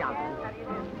present Miss Johnson?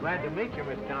 Glad to meet you,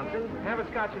 Miss Johnson. Have a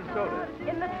scotch and soda.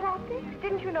 In the tropics?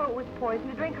 Didn't you know it was poison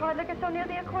to drink hard liquor so near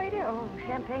the equator? Oh,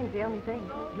 champagne's the only thing.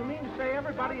 You mean to say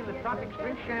everybody in the tropics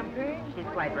drinks champagne? She's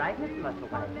quite right, Mr.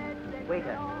 Musselwhite.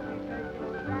 Waiter.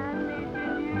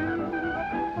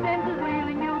 Senses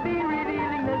reeling, you'll be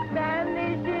revealing the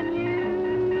Spanish in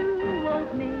you.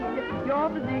 Won't need your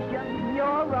position,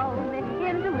 your own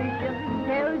intuition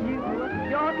tells you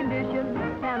your condition.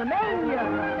 Panamania.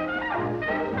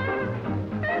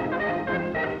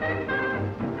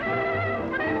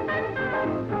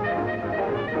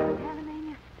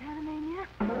 Panamania.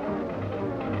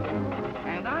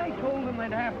 And I told them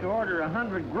they'd have to order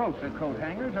 100 gross of coat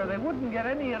hangers or they wouldn't get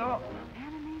any at all.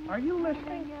 Are you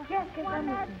listening? Yes, I'm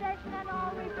listening.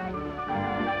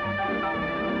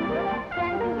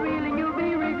 Senses reeling, you'll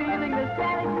be revealing the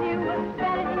Spanish you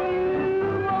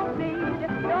won't need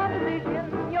your position,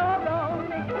 your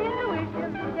own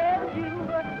intuition tells you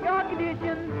your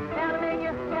condition.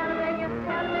 Panamania, Panamania,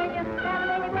 Panamania,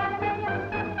 Panamania, Panamania,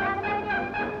 Panamania.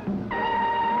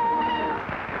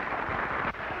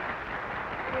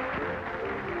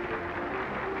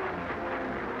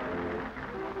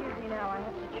 Excuse me now, I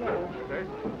have to change. Okay.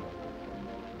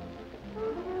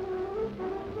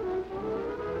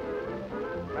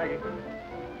 Maggie.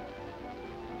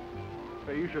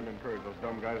 Say, you shouldn't encourage those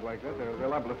dumb guys like that. They're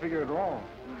liable to figure it wrong.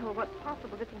 Well, what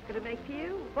possible difference could it make to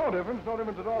you? No difference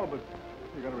at all, but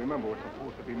you gotta remember we're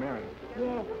supposed to be married.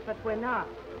 Yes, but we're not.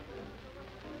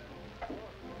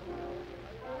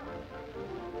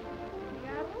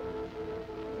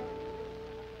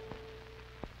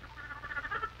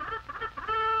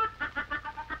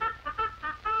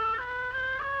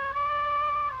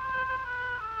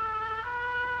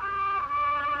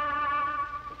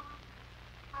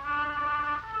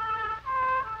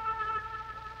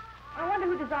 I wonder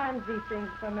who designs these things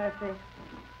for Murphy.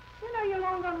 You Harry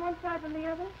along on one side than the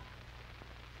other?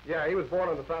 Yeah, he was born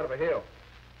on the side of a hill.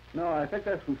 No, I think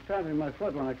that's from stamping my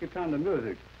foot when I keep on the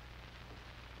music.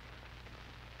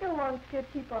 Go on, Skid.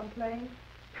 Keep on playing.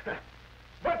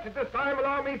 But at this time,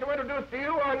 allow me to introduce to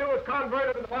you our newest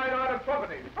convert in the fine art of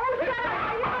trumpeting. Oh, shut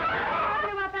up! You've been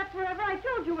talking about that forever. I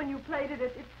told you when you played it,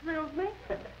 it thrills me.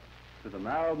 To the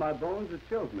marrow of my bones, it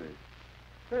chills me.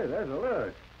 Say, there's a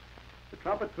lyric. The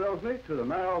trumpet thrills me. To the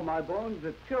marrow of my bones,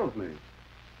 it chills me.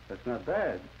 That's not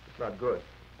bad. It's not good.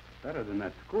 Better than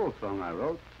that school song I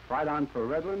wrote. Fight on for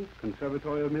Redlands,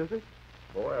 Conservatory of Music.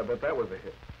 Boy, I bet that was a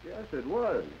hit. Yes, it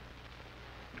was.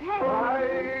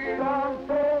 Fight on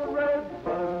for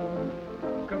Redlands,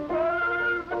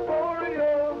 Conservatory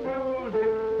of Music.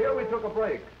 Here we took a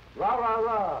break. La, la,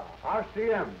 la.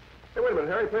 RCM. Hey, wait a minute,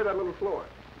 Harry. Play that a little slower.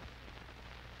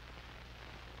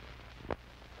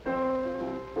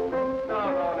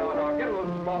 No. Get a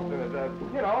little smoke in it.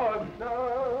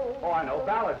 No. Oh, I know.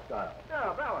 Ballad style.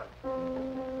 Yeah, ballad.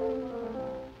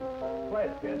 Play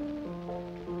it, kid.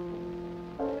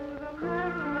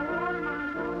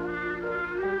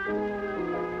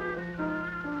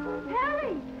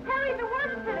 Harry, the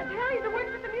words fit it. Harry, the words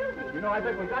fit the music. You know, I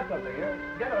think we got something here.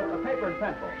 Get a paper and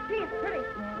pencil. Gee, it's pretty.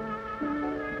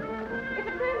 If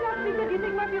it turns out to be good, do you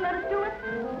think Murphy will let us do it?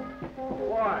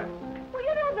 Why? Well,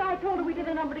 you know that I told her we did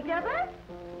a number together.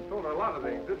 You told her a lot of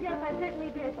things, didn't you? Yes, I certainly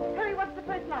did. Harry, what's the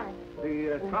first line?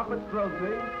 The trumpet thrills me.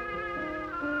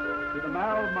 To the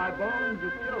marrow of my bones,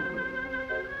 it chills me.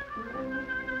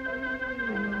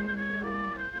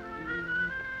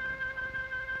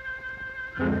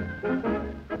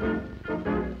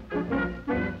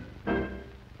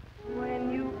 When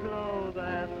you blow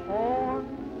that horn,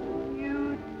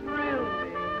 you thrill me.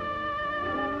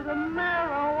 To the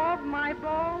marrow of my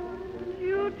bones,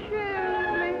 you chill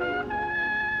me.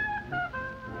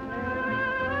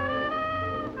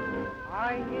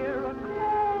 I hear a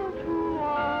call to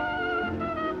arms.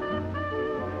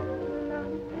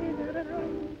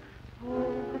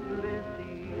 Oh, the bliss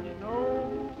each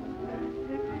note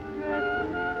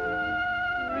expresses,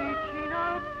 reaching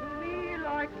out to me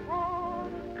like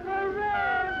fond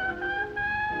caresses.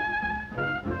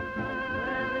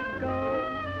 There it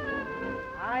goes.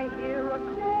 I hear a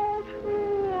call to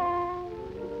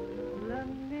arms.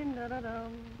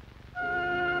 La-din-da-da-dum.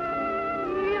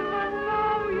 Even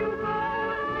though you know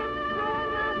it's strong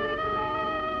as it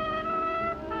goes,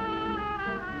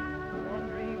 one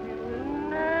dream you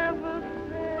never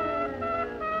said.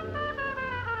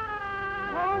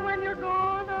 Oh, when you're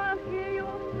gone, I'll hear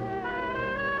your say,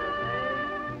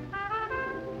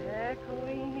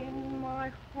 echoing in my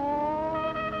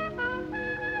heart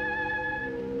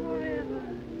forever.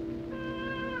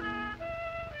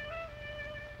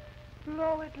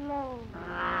 Blow it low,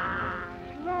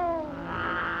 slow,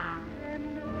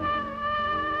 tender.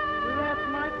 Let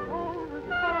my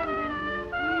corresponding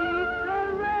sweet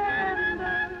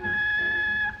surrender.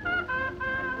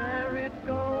 There it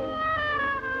goes.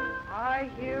 I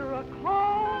hear a call.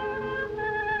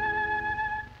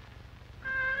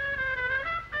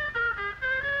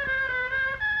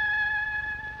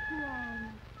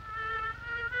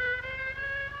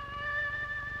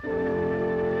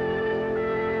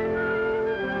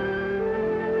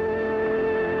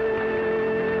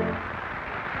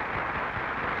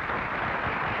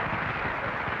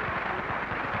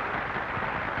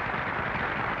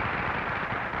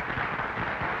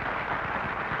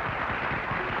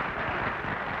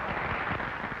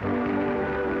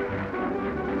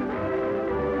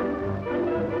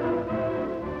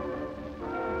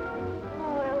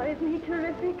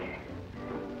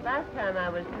 Last time I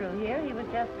was through here, he was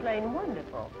just plain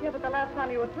wonderful. Yeah, but the last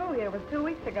time you were through here was 2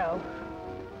 weeks ago.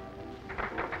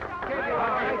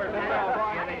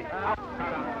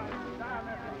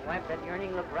 Wipe that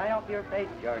yearning look right off your face,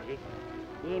 Georgie.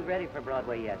 He ain't ready for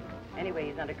Broadway yet. Anyway,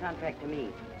 he's under contract to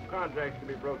me. Contracts can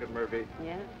be broken, Murphy.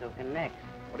 Yeah, so can Nex.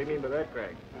 What do you mean by that,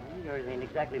 Craig? Well, yours ain't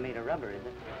exactly made of rubber, is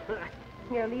it?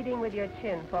 You're leading with your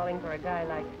chin, falling for a guy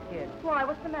like Skid. Why,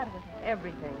 what's the matter with him?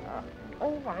 Everything.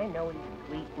 Oh, I know he's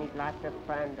sweet and he's lots of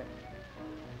fun, but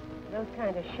those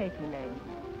kind of shaky names,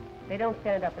 they don't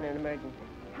stand up in an emergency.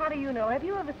 How do you know? Have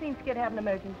you ever seen Skid have an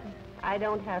emergency? I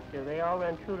don't have to. They all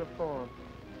run true to form.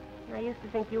 I used to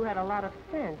think you had a lot of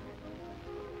sense.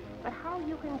 But how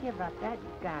you can give up that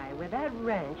guy with that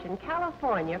ranch in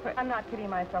California for... I'm not kidding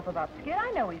myself about Skid.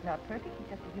 I know he's not perfect. He's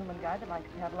just a human guy that likes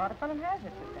to have a lot of fun and has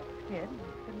it. But that's Skid.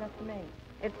 It's good enough for me.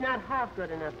 It's not half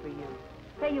good enough for you.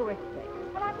 Say you were sick.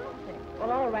 Well, I'm not sick.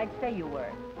 Well, all right, say you were.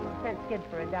 Sent Skid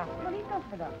for a doctor. Well, he goes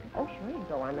for the doctor. Oh, sure, he'd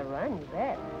go on the run, you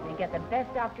bet. He'd get the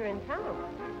best doctor in town.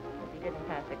 If he didn't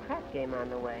pass a crap game on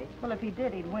the way. Well, if he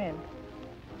did, he'd win.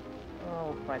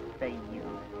 Oh, what's the use?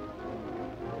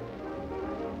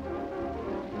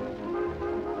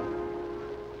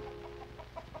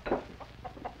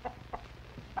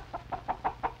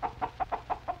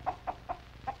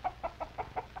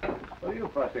 What are you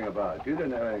fussing about? You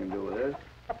didn't have anything to do with this.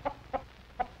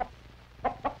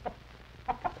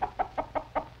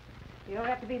 You don't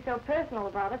have to be so personal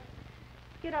about it.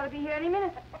 Skid ought to be here any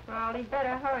minute. Well, he'd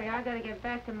better hurry. I gotta get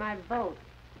back to my boat.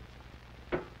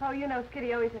 Oh, you know,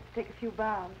 Skiddy always has to take a few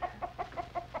bows.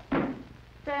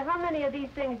 Say, how many of these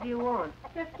things do you want?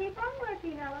 Just keep on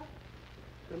working, Ella.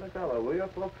 Say, Miss Ella, will you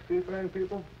folks seafaring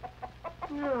people?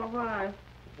 No, why?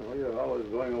 Well, you're always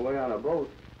going away on a boat.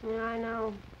 Yeah, I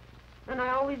know. And I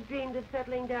always dreamed of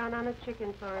settling down on a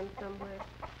chicken farm somewhere.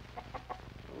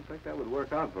 I don't think that would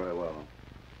work out very well.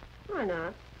 Why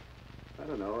not? I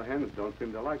don't know. Hens don't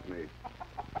seem to like me.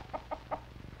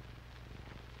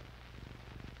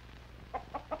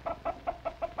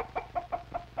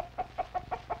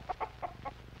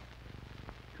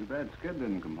 Too bad Skid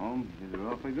didn't come home. He's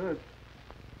awfully good.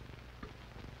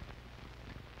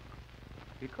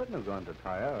 He couldn't have gone to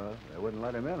Tierra. They wouldn't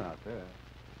let him in out there.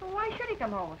 Well, why should he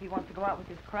come home if he wants to go out with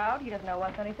his crowd? He doesn't owe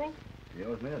us anything. He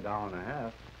owes me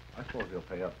 $1.50. I suppose he'll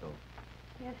pay up, though.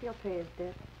 Yes, he'll pay his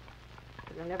debt.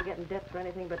 But he'll never get in debt for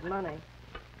anything but money.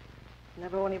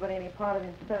 Never owe anybody any part of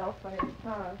himself when he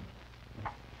retires.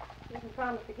 He doesn't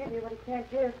promise to give you what he can't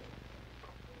give.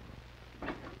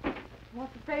 He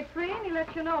wants to stay free, and he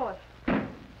lets you know it. Well,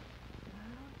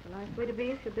 it's a nice way to be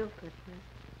if you're built that way.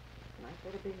 It's a nice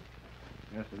way to be.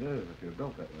 Yes, it is, if you're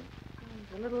built that way.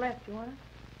 There's a little left. You want it?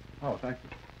 Oh, thank you.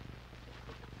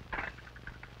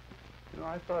 You know,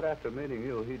 I thought after meeting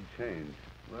you, he'd change.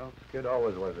 Well, Skid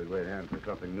always was a great hand for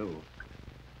something new.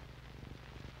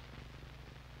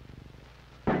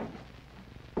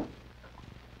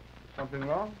 Something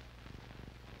wrong?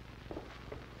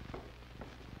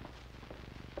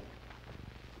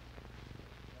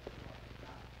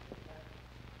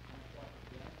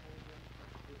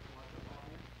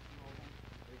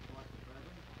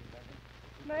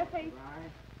 Murphy.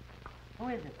 Who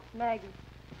is it? Maggie.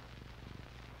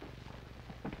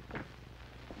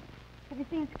 Have you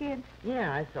seen Skid?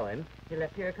 Yeah, I saw him. He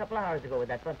left here a couple hours ago with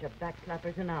that bunch of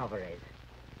backslappers and Alvarez.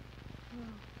 Oh.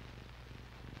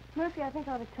 Murphy, I think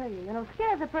I ought to tell you. You know, Skid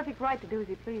has the perfect right to do as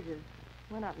he pleases.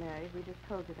 We're not married. We just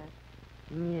told you that.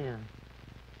 Yeah.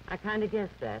 I kind of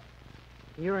guessed that.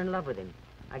 You're in love with him.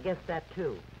 I guessed that,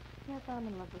 too. Yes, I'm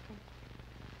in love with him.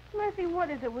 Murphy, what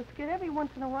is it with Skid? Every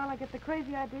once in a while I get the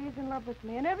crazy idea he's in love with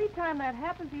me. And every time that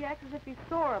happens, he acts as if he's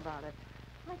sore about it.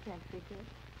 I can't figure it.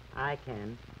 I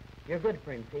can. You're good,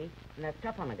 Princey, and that's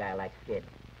tough on a guy like Skid.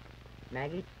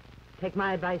 Maggie, take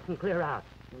my advice and clear out.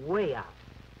 Way out.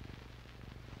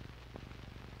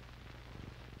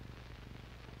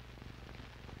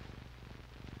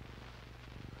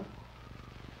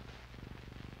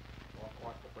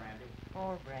 What's the brandy?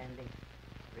 More brandy.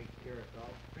 Freak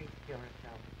yourself. Freak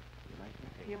yourself.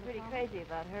 You're pretty crazy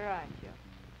about her, aren't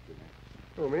you?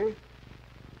 Who, me?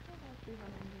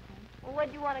 Well,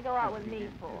 what'd you want to go out with me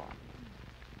for?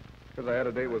 Because I had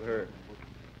a date with her.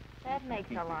 That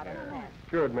makes a lot of sense.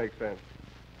 Sure, it makes sense.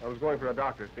 I was going for a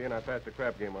doctor, see, and I passed a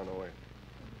crap game on the way.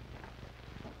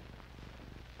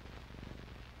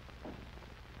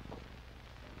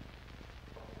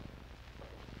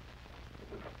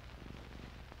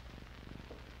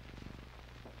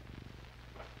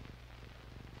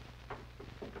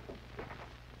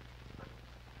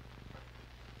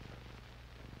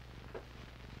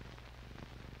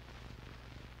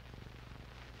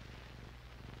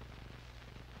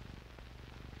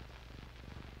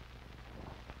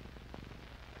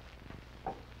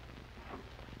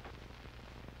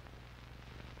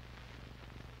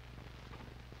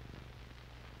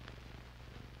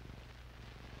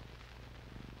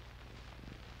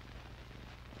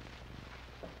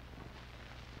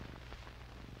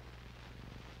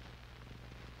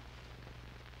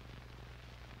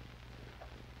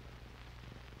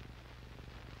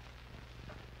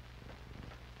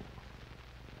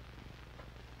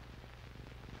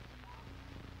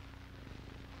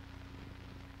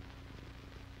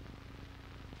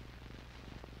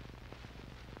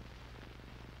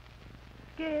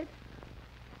 Skid,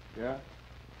 Yeah?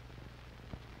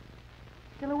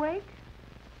 still awake?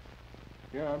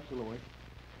 Yeah, I'm still awake.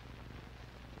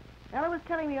 Ella was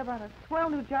telling me about a swell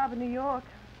new job in New York.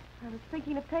 I was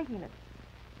thinking of taking it.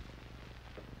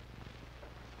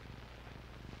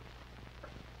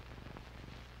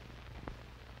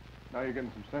 Now you're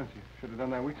getting some sense. You should have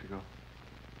done that weeks ago.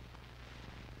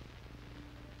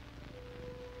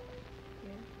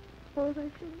 suppose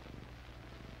I should.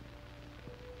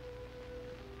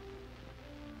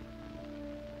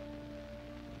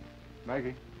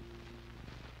 Maggie.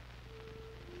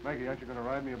 Maggie, aren't you going to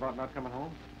ride me about not coming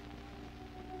home?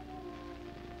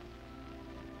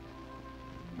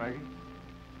 Maggie?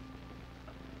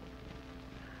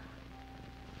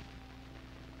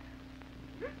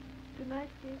 Good night,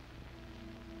 Skid.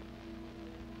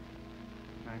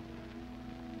 Thanks.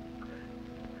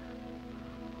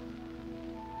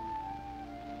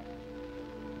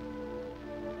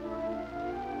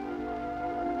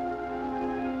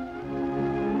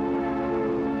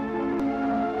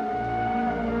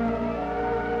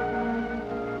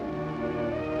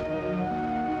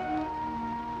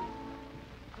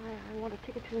 I want a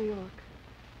ticket to New York.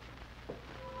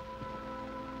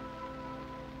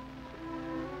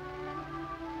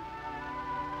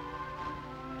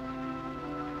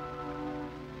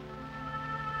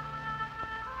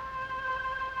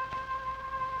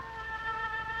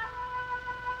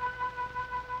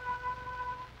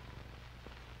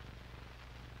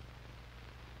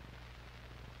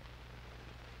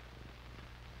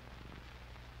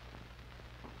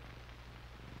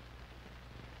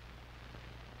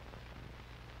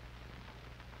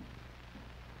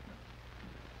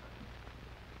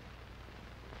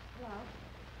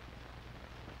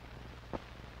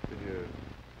 Did you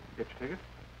get your ticket?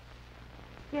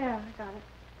 Yeah, I got it.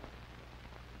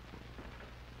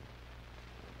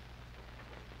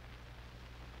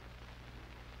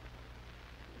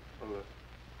 Well,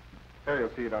 Harry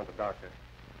will see you down at the dock there.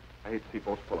 I hate to see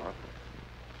boats pull out.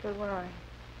 So will I.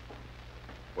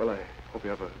 Well, I hope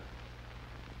you have a...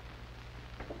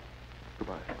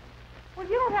 Goodbye. Well,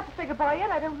 you don't have to say goodbye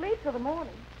yet. I don't leave till the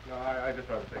morning. No, I just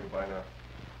rather say goodbye now.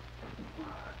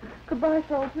 Goodbye,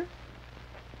 soldier.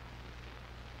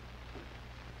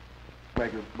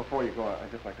 Maggie, before you go,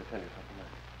 I'd just like to tell you something.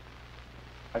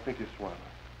 I think you're swell.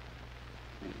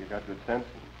 You got good sense,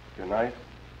 and you're nice.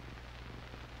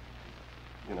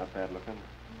 You're not bad looking.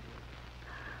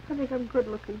 I think I'm good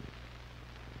looking.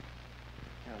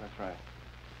 Yeah, that's right.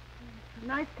 A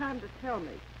nice time to tell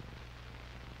me.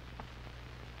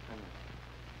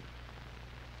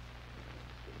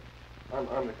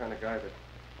 I'm the kind of guy that...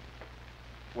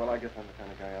 Well, I guess I'm the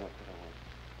kind of guy Ella said I was.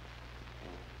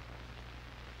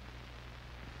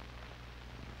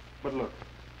 But look.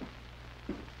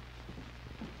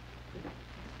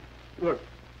 Look.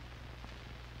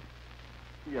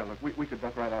 Yeah, look, we could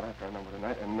duck right out after our number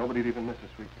tonight, and nobody'd even miss us.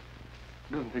 It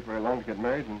doesn't take very long to get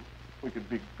married, and we could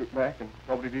be back, and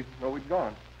nobody'd even know we'd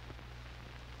gone.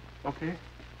 Okay?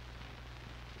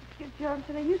 Skid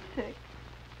Johnson, are you sick?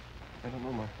 I don't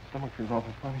know, my stomach feels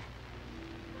awful funny.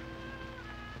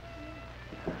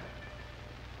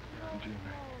 Gee,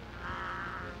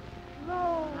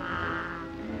 No.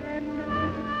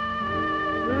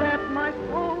 Let my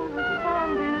soul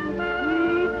respond in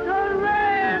sweet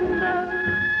surrender.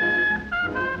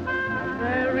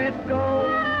 There it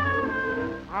goes.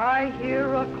 I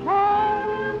hear a call.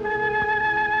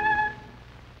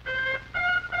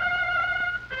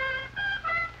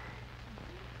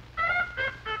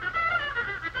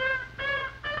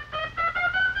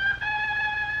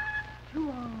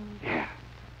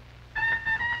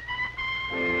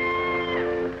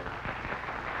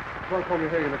 Don't call me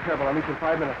here, you're careful. I'll meet you in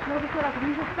 5 minutes. No, because I can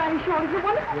use your Spanish shorts. You're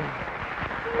wonderful.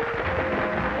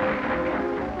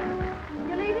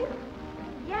 You leaving?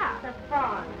 Yeah, that's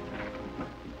fine.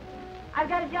 I've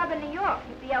got a job in New York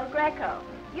at the El Greco.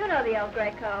 You know the El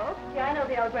Greco. Yeah, I know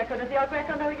the El Greco. Does the El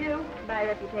Greco know you? By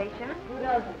reputation. Who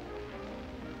doesn't?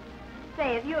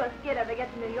 Say, if you or Skid ever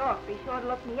get to New York, be sure to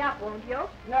look me up, won't you?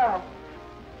 No.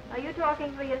 Are you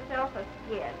talking for yourself or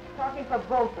Skid? Talking for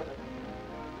both of us.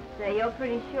 Say, you're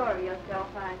pretty sure of yourself,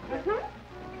 aren't you?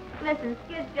 Mm-hmm. Listen,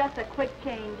 Skid's just a quick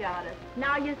change artist.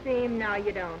 Now you see him, now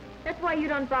you don't. That's why you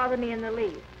don't bother me in the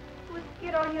least. With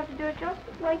Skid, all you have to do is just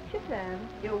wait your turn.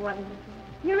 You're wonderful.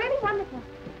 You're really wonderful.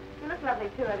 You look lovely,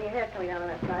 too. Have your hair coming down on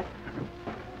that side.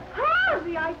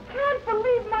 Harvey, I can't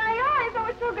believe my eyes. Oh,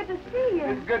 it's so good to see you.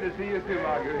 It's good to see you, too,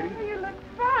 Marguerite. You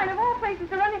look fine. Of all places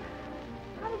to run in.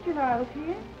 How did you know I was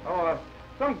here? Oh,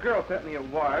 some girl sent me a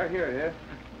wire. Here it is.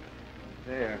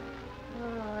 There.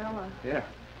 Oh, Ella. Yeah.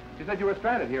 She said you were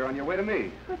stranded here on your way to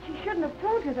me. But she shouldn't have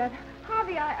told you that.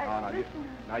 Harvey, listen.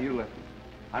 Now you listen.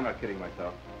 I'm not kidding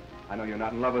myself. I know you're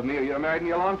not in love with me or you'd have married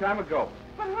me a long time ago.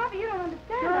 But, Harvey, you don't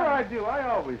understand. Sure I do. I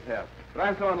always have. But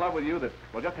I'm so in love with you that,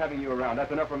 well, just having you around,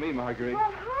 that's enough for me, Marguerite.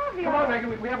 Well, Harvey... Come on,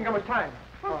 Megan. We haven't got much time.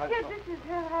 Well, Skid, this is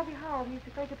Harvey Howell. He's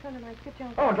the great friend of mine. Skid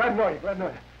Johnson. Oh, glad to know you. Glad to know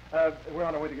you. We're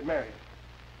on our way to get married.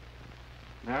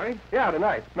 Married? Yeah,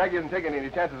 tonight. Maggie isn't taking any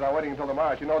chances on waiting until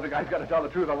tomorrow. She knows the guy's got to tell the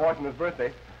truth on Washington's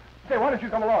birthday. Say, why don't you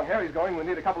come along? Harry's going. We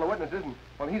need a couple of witnesses, and,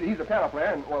 well, he's a piano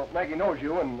player, and, well, Maggie knows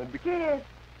you, and it'd be... Yes.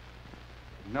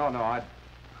 No,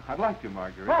 I'd like to,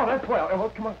 Marguerite. Oh, that's well. Well,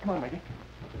 come on, Maggie.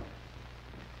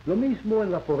 Lo mismo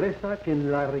en la pobreza que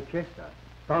en la riqueza,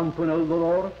 tanto en el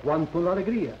dolor cuanto en la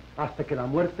alegría, hasta que la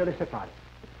muerte les separe.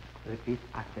 Repeat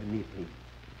after me, please.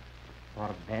 For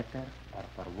better or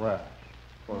for worse.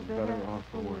 For better or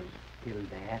for worse. Till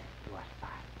death do us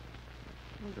part.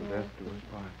 Till death do us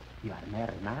part. You are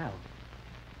married now.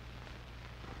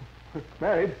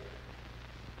 Married?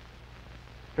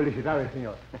 Felicidades,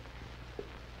 señor.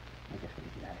 Muchas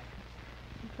felicidades.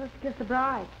 You're supposed to kiss the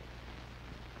bride.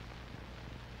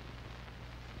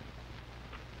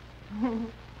 We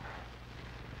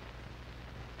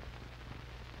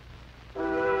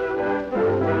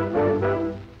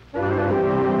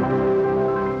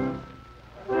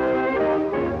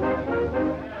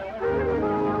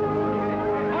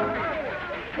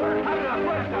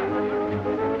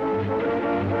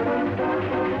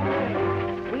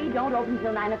don't open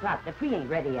till 9 o'clock. The tree ain't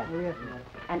ready yet. Oh, yes, ma'am.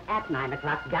 And at 9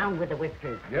 o'clock, down with the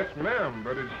whiskers. Yes, ma'am,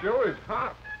 but it sure is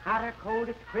hot. Hot or cold,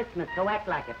 it's Christmas, so act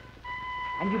like it.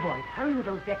 And you boys, hurry with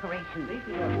those decorations. If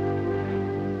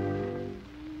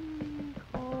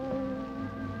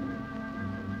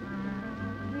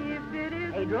it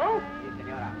is Pedro?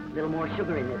 A little more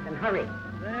sugar in this, and hurry.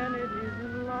 then it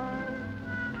isn't love.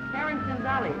 Terrence and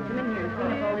Dolly, come in here and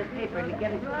finish all this paper and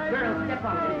get it. Girls, step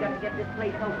on it. We've got to get this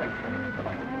place open.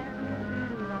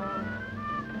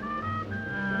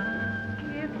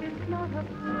 If it's not a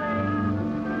flame,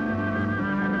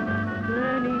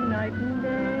 burning night and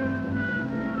day,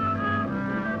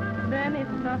 then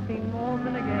it's nothing more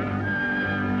than a game.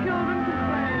 Children can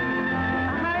play.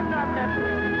 I'm not that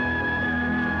way.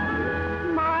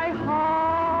 My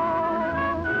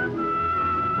heart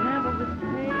never was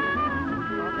taken,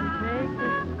 wasn't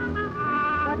taken,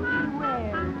 but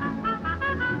beware.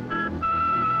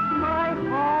 My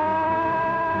heart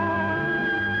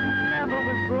never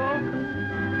was broken.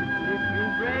 If you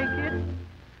break it,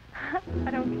 I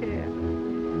don't care.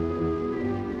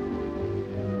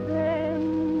 Then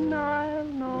I'll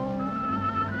know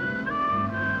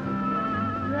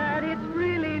that it's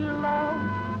really love,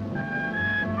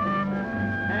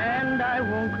 and I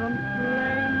won't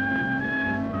complain.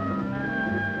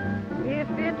 If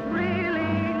it's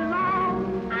really love,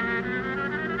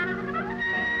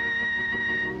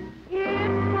 it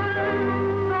was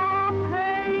no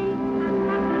pain.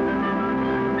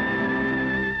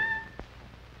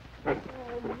 Oh,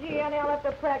 gee, Annie, I'll have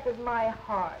to practice my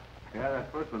heart. Yeah,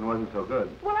 that first one wasn't so good.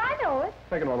 Well, I know it.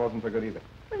 Second one wasn't so good either.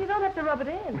 Well, you don't have to rub it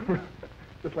in.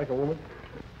 Just like a woman.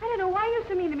 I don't know why you're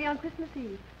so mean to me on Christmas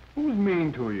Eve. Who's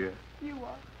mean to you? You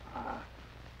are.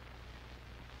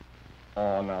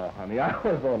 Oh, no, honey, I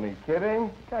was only kidding.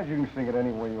 Guys, you can sing it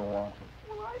any way you want to.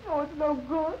 Well, I know it's no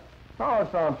good. Oh, it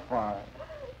sounds fine.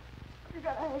 You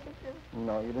got a handkerchief.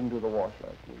 No, you didn't do the wash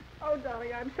last week. Oh,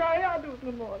 darling, I'm sorry. I'll do it in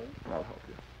the morning. I'll help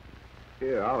you.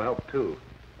 Here, I'll help too.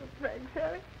 Thanks,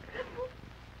 Harry.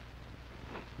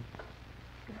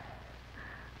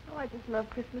 Oh, I just love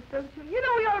Christmas, don't you? You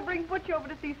know we ought to bring Butch over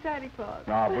to see Santa Claus.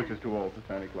 No, Butch is too old for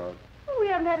Santa Claus. Well, we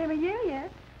haven't had him a year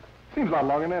yet. Seems a lot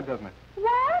longer than that, doesn't it?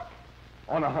 What?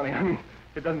 Oh, no, honey, I mean,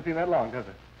 it doesn't seem that long, does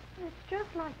it? It's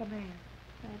just like a man.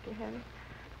 Thank you,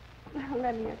 Harry.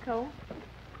 Lend me your coat.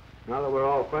 Now that we're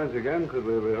all friends again, could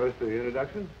we rehearse the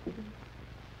introduction?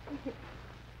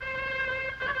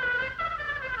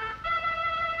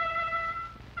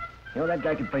 You know, that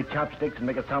guy can play chopsticks and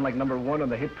make it sound like #1 on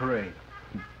the hit parade.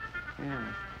 Yeah.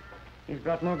 He's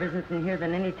brought more business in here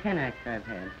than any 10 acts I've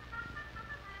had.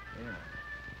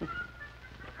 Yeah.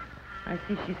 I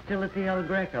see she's still at the El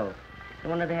Greco. I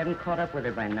wonder they haven't caught up with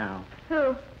her by now.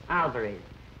 Who? Alvarez.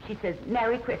 She says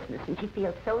Merry Christmas, and she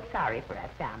feels so sorry for us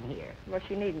down here. Well,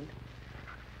 she needn't.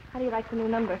 How do you like the new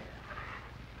number?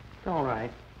 It's all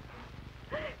right.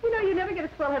 You know, you never get a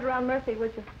swell head around Murphy,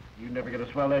 would you? You never get a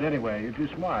swell head anyway. You're too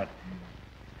smart.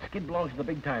 Skid belongs to the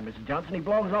big time, Mrs. Johnson. He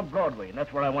belongs on Broadway, and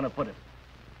that's where I want to put him.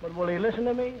 But will he listen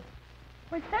to me?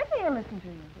 Well, certainly he'll listen to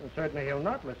you. Well, certainly he'll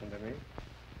not listen to me.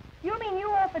 You mean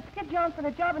you offered Skid Johnson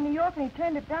a job in New York and he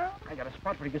turned it down? I got a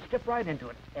spot where he can step right into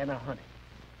it. And a honey.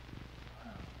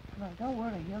 Well, don't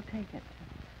worry. He'll take it.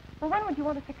 Well, when would you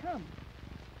want us to come?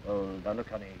 Well, now look,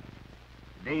 honey.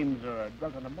 Dames are a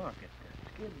drug on the market.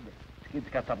 Skid's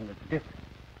got something that's different.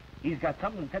 He's got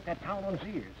something to set that town on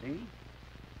his ears, see?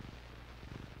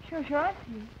 Sure, I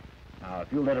see. Now,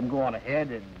 if you'll let him go on ahead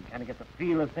and kind of get the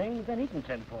feel of things, then he can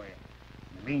send for you.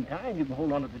 In the meantime, you can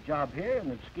hold on to the job here,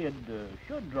 and if Skid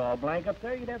should draw a blank up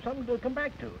there, you'd have something to come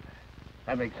back to.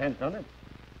 That makes sense, doesn't it?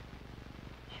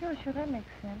 Sure, that makes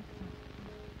sense.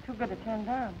 too good to turn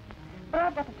down. But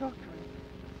I've got to talk to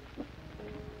him.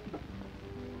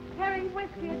 Harry,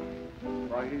 whiskey.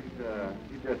 Why, he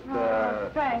just,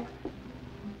 Thanks.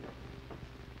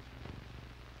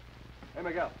 Hey,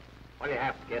 Miguel. What do you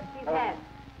have, kid? He's had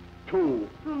Two.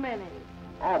 too many.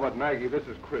 Oh, but Maggie, this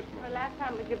is Christmas. Well, last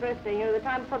time was your birthday. You know, the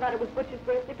time before that it was Butcher's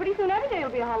birthday. Pretty soon every day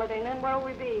will be a holiday, and then where'll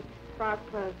we be? Far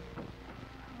close.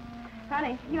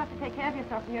 Honey, you have to take care of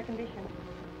yourself in your condition.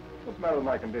 What's the matter with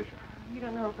my condition? You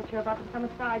don't know, but you're about to become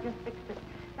a star. I just fixed it.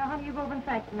 Now, honey, you go over and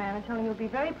thank the man and tell him you'll be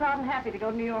very proud and happy to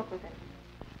go to New York with him.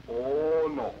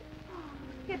 Oh, no.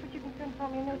 Kid, but you can send for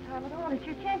me in no time at all. It's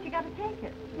your chance. You got to take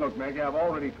it. Look, Maggie, I've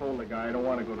already told the guy I don't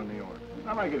want to go to New York.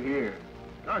 I like it here.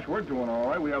 Gosh, we're doing all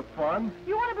right. We have fun.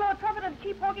 You want to blow a trumpet of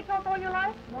cheap honky talk all your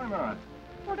life? Why not?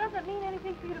 Well, doesn't it mean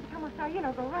anything for you to become a star? You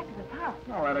know, go right to the top.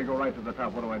 All right, I go right to the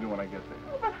top. What do I do when I get there?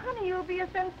 Oh, but, honey, you'll be a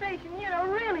sensation. You know,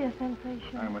 really a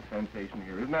sensation. I'm a sensation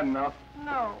here. Isn't that enough?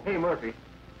 No. Hey, Murphy.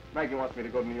 Maggie wants me to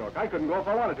go to New York. I couldn't go if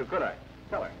I wanted to, could I?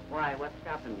 Tell her. Why, what's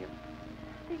stopping you?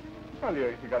 Well,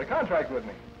 you got a contract with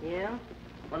me. Yeah?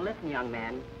 Well, listen, young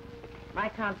man. My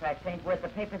contracts ain't worth the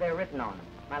paper they're written on.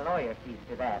 My lawyer sees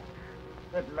to that.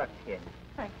 Good luck, kid.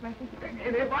 Thanks, Murphy.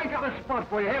 And if I got a spot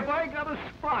for you, if I got a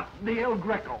spot, the El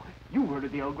Greco. You heard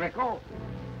of the El Greco?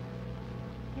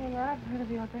 Yeah, I've heard of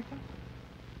the El Greco.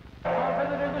 All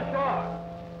visitors ashore.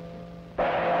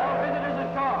 All visitors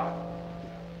ashore.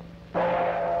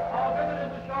 All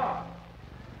visitors ashore.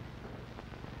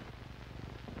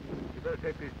 You better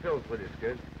take these pills with you,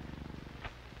 Skid.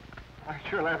 I'd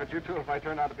sure laugh at you, too, if I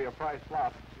turned out to be a prize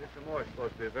flop. Mr. Moore's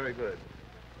supposed to be very good.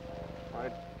 I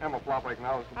am a flop right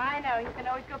now. I know. You can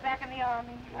always go back in the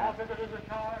army. All visitors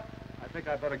ashore. I think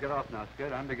I better get off now,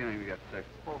 Skid. I'm beginning to get sick.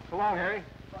 Well, so long, Harry.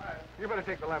 Bye. You better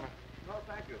take the lemon. No,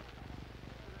 thank you.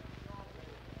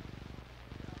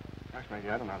 Gosh, Maggie,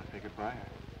 I don't know how to say goodbye.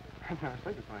 I've never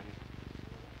said goodbye to you.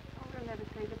 Oh, we'll never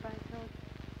say goodbye, Phil.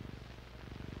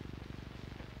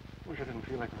 Wish I didn't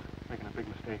feel like making a big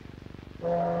mistake.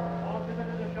 All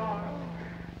visitors ashore.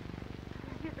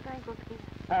 Here's the bank book, Skid.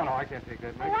 Oh, no, I can't take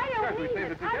that, Oh, Maggie. I don't Gosh, we mean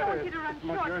saved it. it I together. don't want you to run It's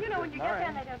much short. yours You know, when you than get there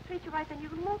mine. and they don't treat you right, then you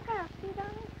can walk out. See,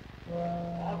 darling?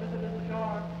 All visitors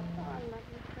ashore. Oh, I love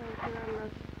you. Thank you. I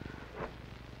love you.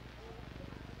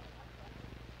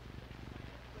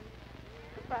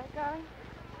 Goodbye, darling.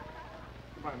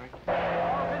 Goodbye, Maggie.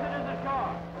 All visitors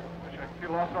ashore. Wish I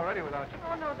feel lost already without you.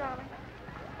 Oh, no, darling.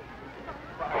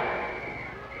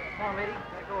 Come on, lady.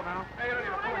 Let go now. Hey, you don't need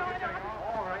to pull anything.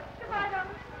 All right. Goodbye,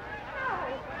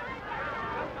 darling.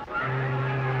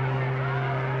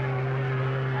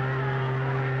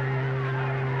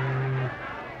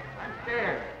 I'm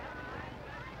scared.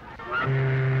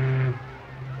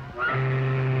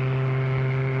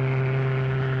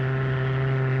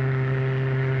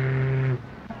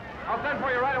 I'll send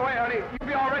for you right away, honey. You'll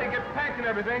be all ready to get packed and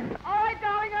everything. All right,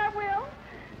 darling, I will.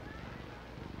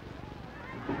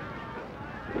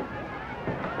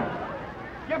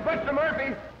 Give Butch to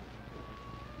Murphy.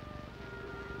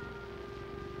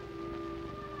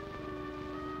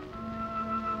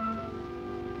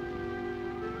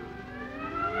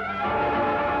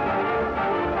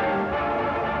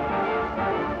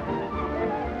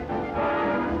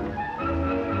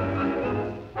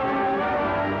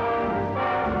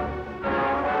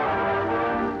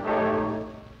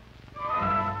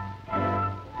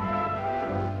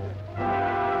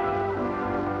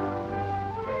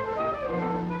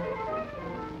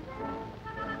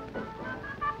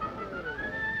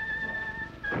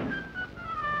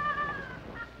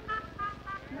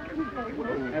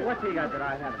 Hey, what's he got that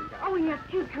I haven't got? Oh, he has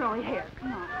cute curly hair.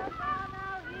 Come on.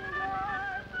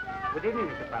 Good evening,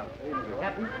 Mr. Fowler.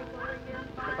 Captain,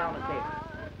 Mr. Fowler's table.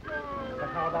 But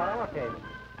how about our table?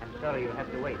 I'm sorry you'll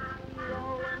have to wait.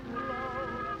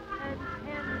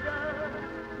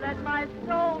 Let my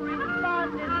soul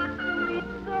respond in sweet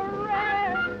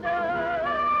surrender.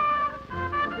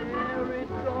 There it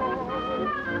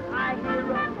goes. I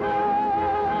hear a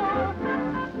call.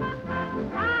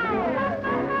 Higher.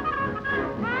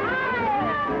 Higher.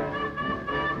 Higher.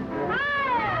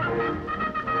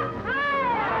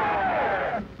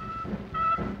 Higher.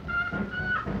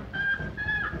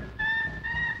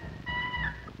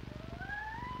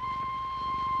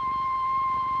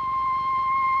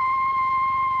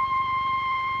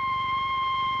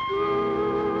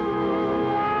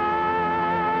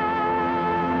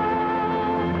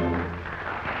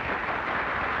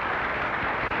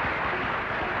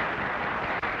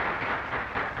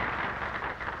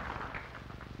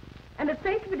 And it's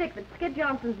safe to predict that Skid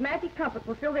Johnson's magic trumpet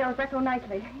will fill the El Greco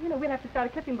nicely. You know, we'll have to start a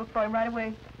clipping book for him right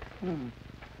away.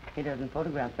 He doesn't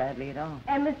photograph badly at all.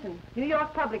 And listen, New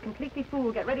York public completely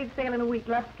fooled. Get ready to sail in a week.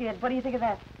 Left Skid. What do you think of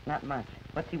that? Not much.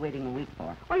 What's he waiting a week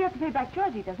for? Oh, you have to pay back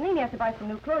Georgie, doesn't he? And he has to buy some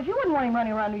new clothes. You wouldn't want him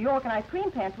running around New York in ice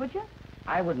cream pants, would you?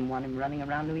 I wouldn't want him running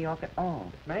around New York at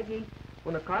all. Maggie,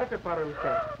 una carta para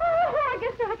usted. Oh, I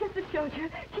guess it shows you.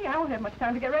 Gee, I won't have much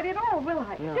time to get ready at all, will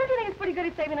I? No. Don't you think it's pretty good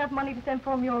he's saving enough money to send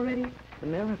for me already? It's a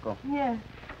miracle. Yeah.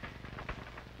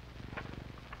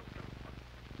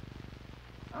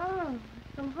 Oh,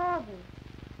 from Harvey.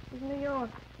 He's in New York.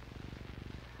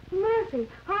 Mercy,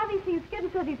 Harvey's seen Skid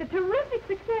and says he's a terrific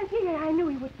success. Yeah, I knew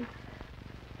he would be.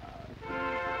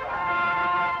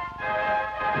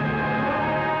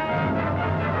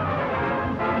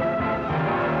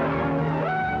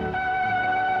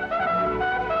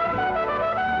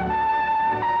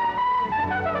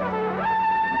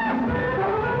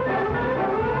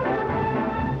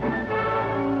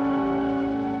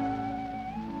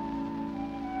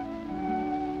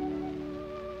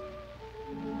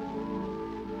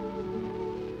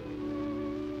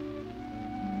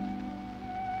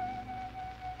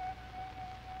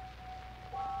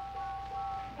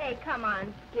 Hey, come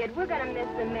on, Skid. We're going to miss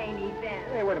the main event.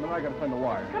 Hey, wait a minute. I got to send the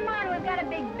wire. Come on, we've got a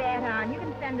big bet on. You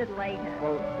can send it later.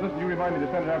 Well, listen, you remind me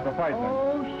to send it after the fight, then.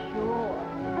 Oh, sure.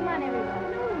 Come on, everybody.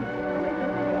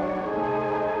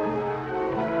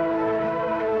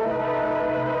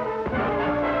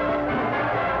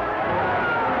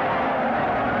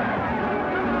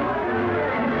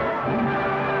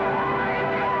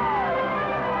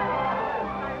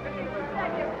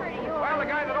 Well, the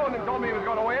guy that owned him told me he was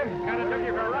going to win. Kind of took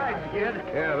you for a ride, Skid.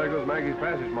 Yeah, there goes Maggie's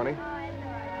passage money.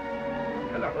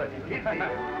 Hello.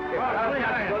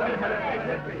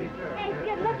 Hey,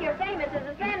 Skid, look, you're famous. There's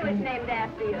a sandwich named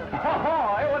after you.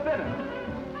 Oh, hey, what's in it?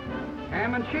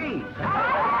 Ham and cheese.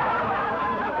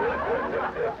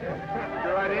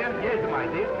 Your idea? Yes, my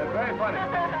dear. That's very funny.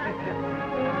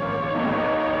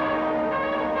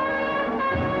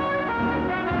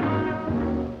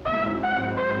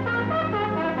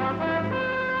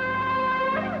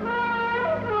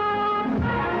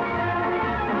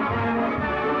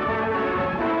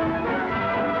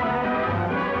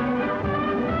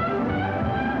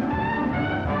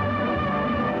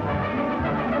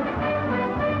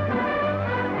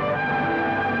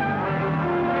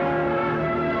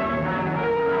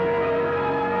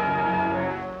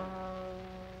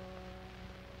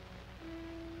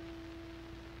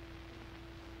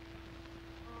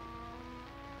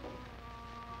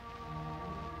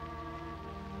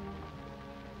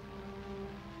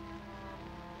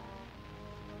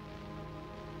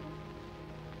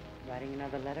 Writing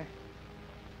another letter?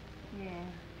 Yeah. Yes,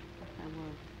 I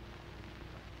was.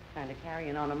 Kind of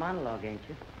carrying on a monologue, ain't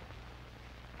you?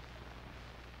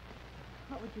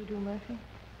 What would you do, Murphy?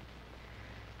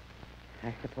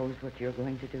 I suppose what you're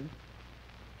going to do?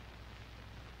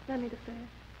 Send me to fair.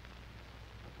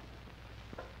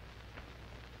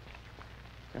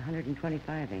 It's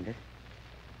 125, ain't it?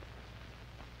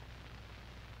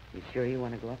 You sure you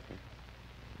want to go up there?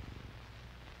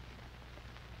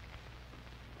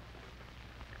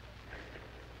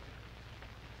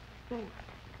 Thanks.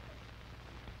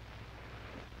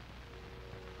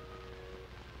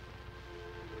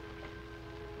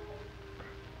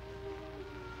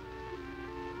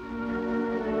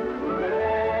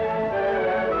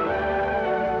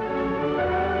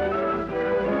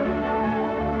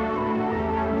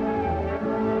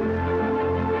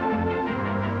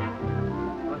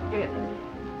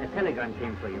 telegram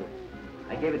came for you.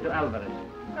 I gave it to Alvarez.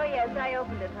 Oh, yes, I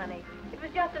opened it, honey. It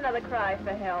was just another cry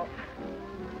for help.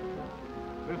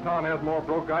 This town has more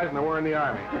broke guys than there were in the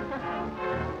Army.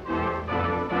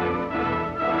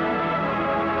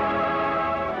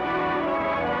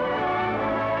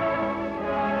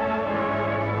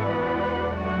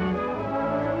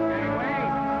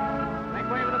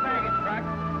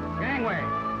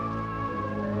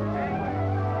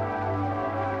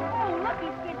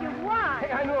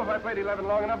 If I played 11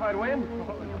 long enough, I'd win.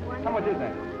 How much is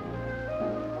that?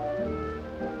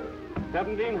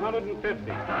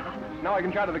 1,750. Now I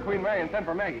can shout to the Queen Mary and send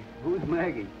for Maggie. Who's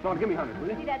Maggie? Don't give me 100, will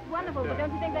you? See, that's wonderful, but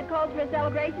don't you think that calls for a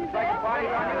celebration, Phil? Like a party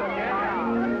rocket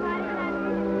again.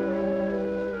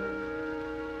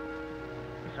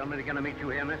 Somebody gonna meet you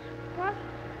here, miss? What?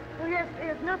 Oh, yes,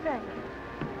 nothing.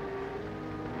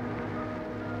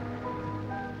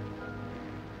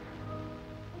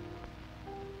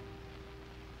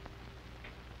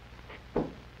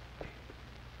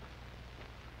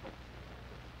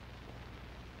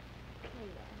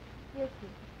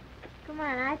 Come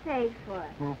on, I paid for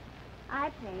it. I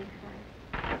paid for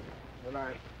it. Good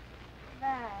night.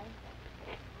 Bye.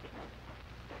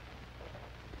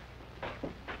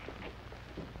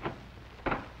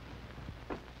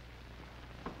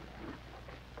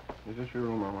 Is this your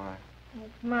room or mine?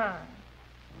 It's mine.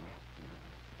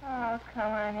 Oh,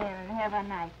 come on in and have a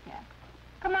nice chat.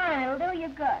 Come on, it'll do you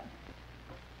good.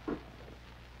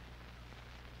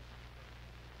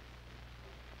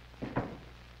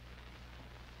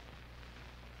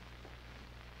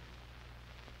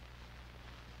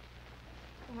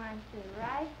 Come on, sit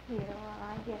right here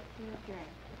while I get you a drink.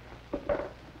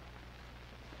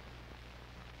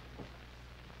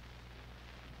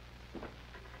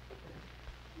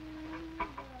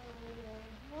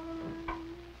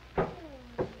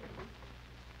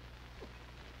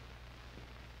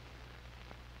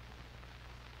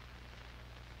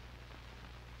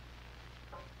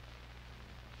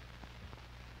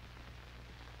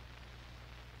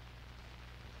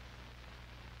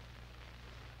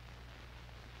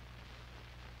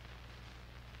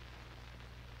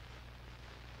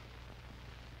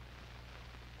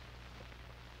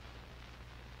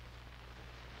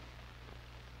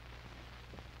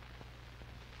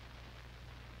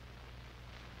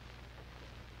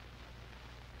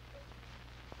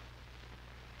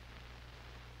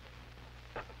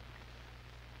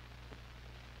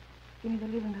 Give me the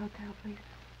Leland Hotel, please.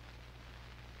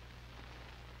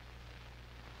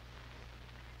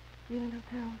 Leland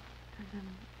Hotel. There's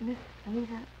Miss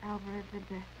Anita Alvarez's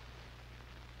address.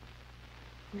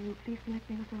 Will you please connect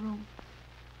me with the room?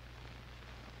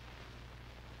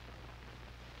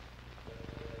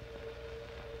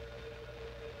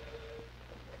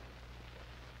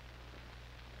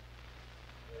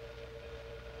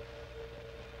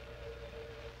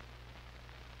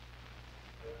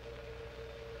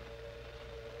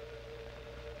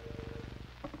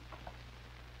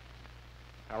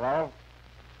 Hello?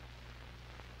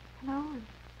 Hello? Is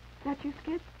that you,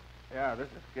 Skid? Yeah, this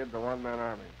is Skid, the one-man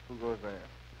army. Who goes there?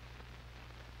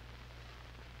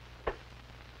 I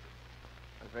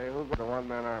say, who goes the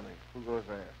one-man army? Who goes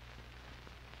there?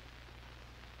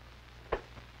 I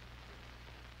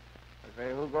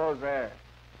say, who goes there?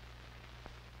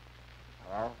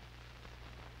 Hello?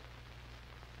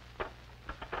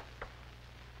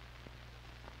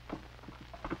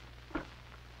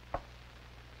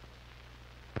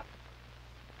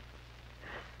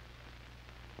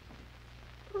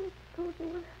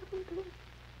 What happened to him?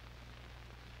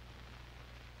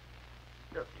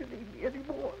 Don't you need me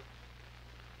anymore?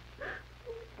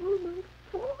 Oh, my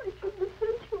fault. I shouldn't have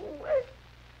sent you away.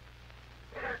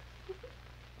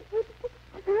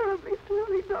 It's terribly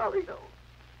silly, darling.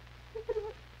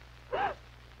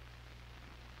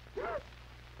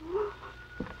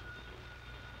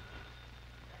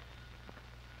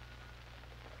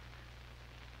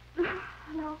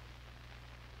 Hello?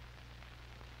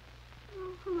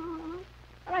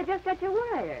 Well, I just got your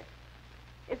wire.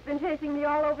 It's been chasing me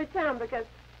all over town because...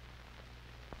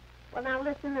 Well, now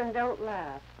listen and don't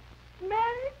laugh.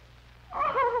 Married?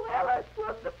 Oh, well, that's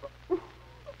wonderful.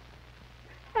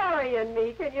 Harry and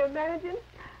me, can you imagine?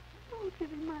 Oh, give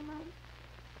him my love.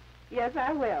 Yes,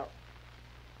 I will.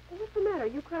 What's the matter? Are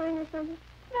you crying or something?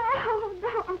 No,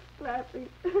 I'm laughing.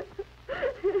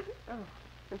 Oh.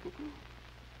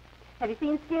 Have you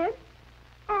seen Skid?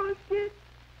 Oh, Skid.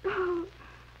 Oh,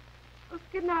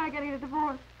 Skid and I are getting a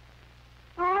divorce.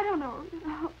 Oh, I don't know.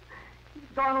 He's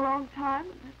gone a long time,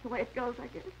 and that's the way it goes, I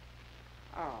guess.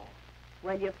 Oh.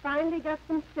 Well, you finally got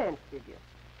some sense, did you?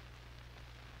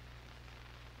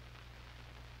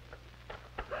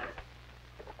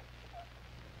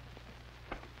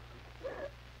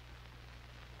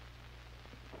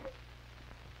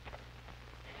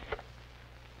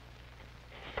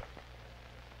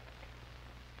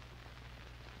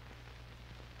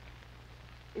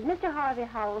 Is Mr. Harvey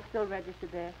Howell still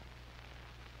registered there?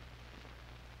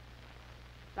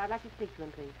 I'd like to speak to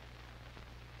him, please.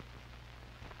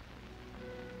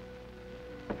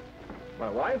 My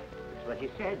wife? That's what he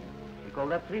said. She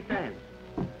called up 3 times.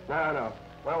 No.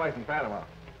 My wife's in Panama.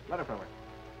 Letter from her.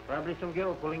 Probably some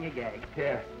girl pulling a gag.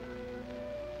 Yeah.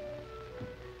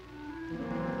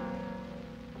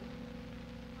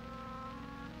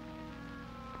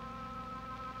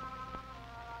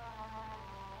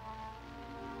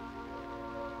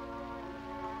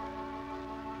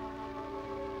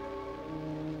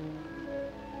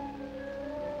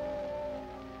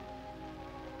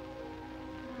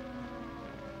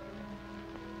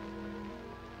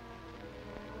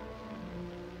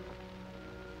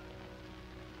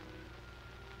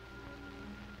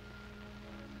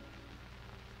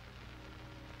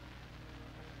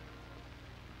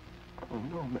 Oh,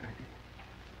 no, Maggie.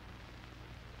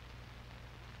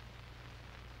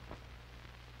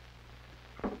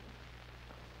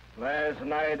 Last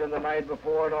night and the night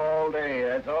before and all day.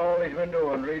 That's all he's been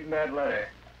doing, reading that letter.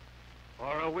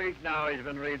 For a week now he's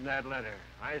been reading that letter.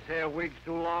 I say a week's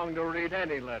too long to read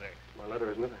any letter. My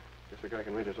letter, isn't it? Guess the guy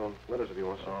can read his own letters if he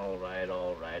wants to. All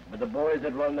right. But the boys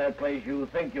that run that place you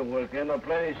think you work in are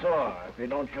plenty sore. If you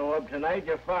don't show up tonight,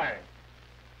 you're fired.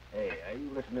 Hey, are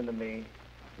you listening to me?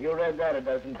 You read that a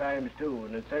dozen times, too,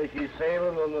 and it says she's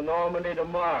sailing on the Normandy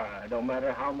tomorrow. No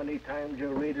matter how many times you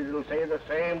read it, it'll say the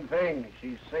same thing.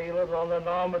 She's sailing on the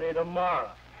Normandy tomorrow.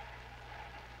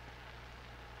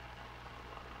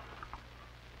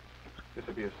 Guess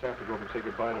it'd be a sap to go up and say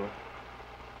goodbye to her.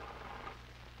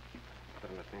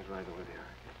 Better let things ride the way they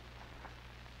are.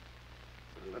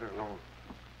 Better let her alone.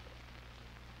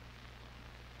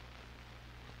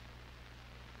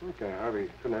 Okay, Harvey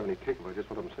couldn't have any kick if I just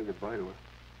went up and said goodbye to her.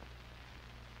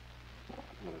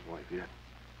 I'm not his wife yet.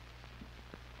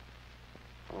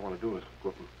 All I want to do is go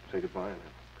up and say goodbye and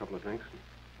have a couple of drinks and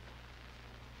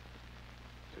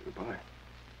say goodbye.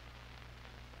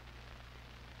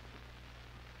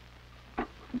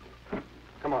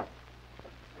 Come on.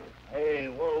 Hey,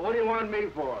 well, what do you want me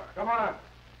for? Come on.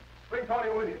 Bring Tony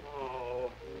with you.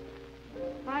 Oh.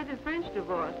 Why the French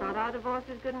divorce? Aren't our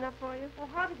divorces good enough for you? Well,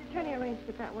 how did the attorney arrange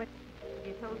it that way?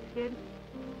 You told Skid?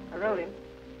 I wrote him.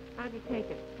 How'd you take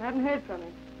it? I haven't heard from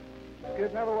him.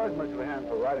 Skid never was much of a hand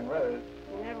for writing letters.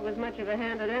 He never was much of a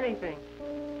hand at anything.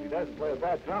 He doesn't play a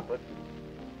bad trumpet.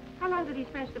 How long do these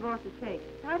French divorces take?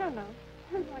 I don't know.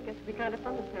 I guess it'd be kind of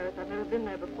fun in Paris. I've never been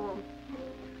there before.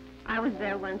 I was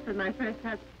there once with my first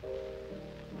husband.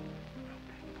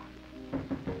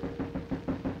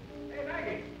 Hey,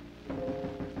 Maggie.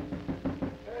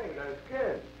 Hey, there's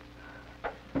Skid.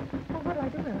 Well, what do I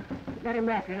do with her? Let him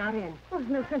rap. You're not in. Well,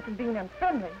 there's no sense in being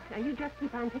unfriendly. Now, you just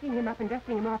keep on picking him up and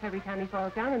dusting him off every time he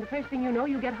falls down, and the first thing you know,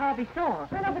 you get Harvey sore.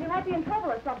 I know, but he might be in trouble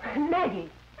or something.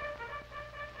 Maggie!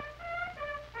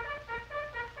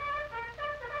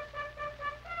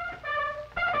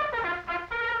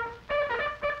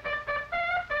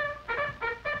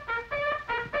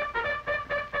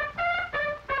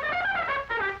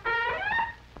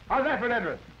 How's that for an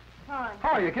entrance? Fine. How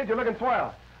are you, kid? You're looking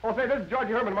swell. Oh, say, this is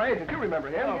Georgie Herman, my agent. You remember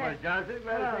him. Hello, Miss Johnson.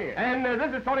 Glad to see you. And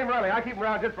this is Tony Morelli. I keep him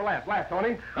around just for laughs. Laugh,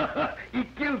 Tony. He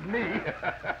kills me.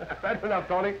 That's enough,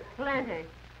 Tony. Plenty.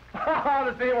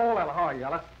 The same old Ella. How are you,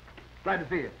 Ella? Glad to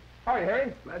see you. How are you,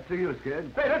 Harry? Glad to see you,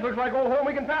 Skid. Say, this looks like old home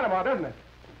week in Panama, doesn't it?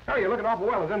 Harry, you're looking awful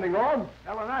well. Is anything wrong?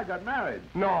 Ella and I got married.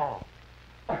 No.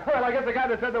 Well, I guess the guy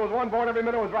that said there was one born every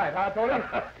minute was right, huh, Tony?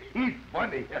 He's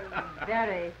funny.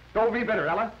 Very. Don't be bitter,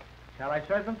 Ella. Shall I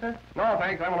serve them, sir? No,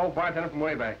 thanks. I'm an old bartender from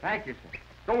way back. Thank you, sir.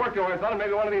 Don't work too hard, son.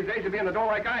 Maybe one of these days you'll be in the door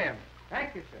like I am.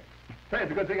 Thank you, sir. Say,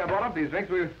 it's a good thing I brought up these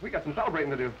drinks. We got some celebrating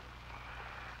to do.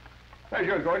 There's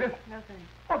yours, gorgeous. No, thanks.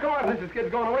 Oh, come on. This is Kid's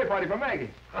going away party for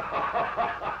Maggie.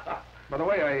 By the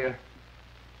way, I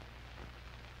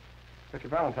got your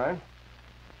Valentine.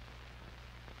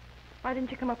 Why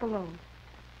didn't you come up alone?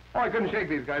 Oh, I couldn't shake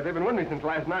these guys. They've been with me since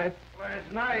last night.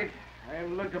 Last night, I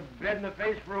haven't looked a bed in the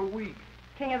face for a week.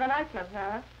 King of the nightclub,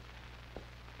 huh?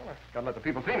 Well, gotta let the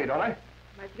people see me, don't I?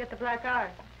 Where'd you get the black eye?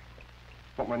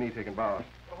 Want my knee taking bows.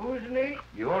 Who's knee?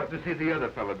 You ought to see the other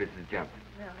fellow, Mrs. Johnson.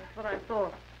 Yeah, that's what I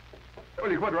thought.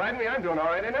 Well, you quit riding me. I'm doing all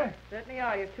right, ain't I? Certainly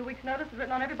are. You have 2 weeks' notice is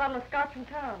written on every bottle of scotch in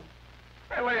town.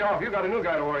 Hey, lay off. You got a new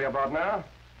guy to worry about now.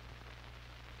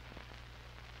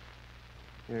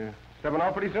 You stepping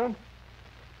off pretty soon?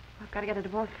 I've got to get a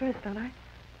divorce first, don't I?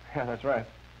 Yeah, that's right.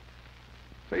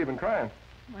 So you've been crying.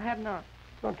 I have not.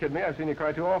 Don't kid me. I've seen you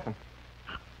cry too often.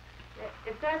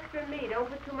 If that's for me, don't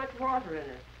put too much water in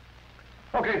it.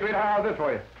 Okay, sweetheart, how's this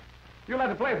for you? You'll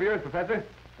have to play for yours, Professor.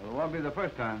 Well, it won't be the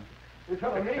first time. You're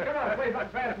telling me? Come on, play something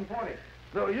fast and funny.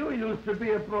 So you used to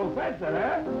be a professor,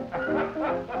 huh?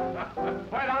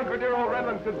 Right on for dear old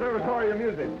Redlands Conservatory of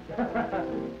Music.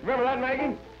 Remember that,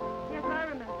 Maggie? Yes, I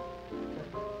remember.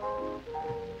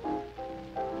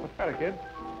 What's the matter, kid?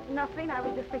 Nothing. I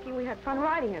was just thinking we had fun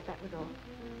riding it, that was all.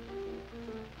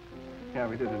 Yeah,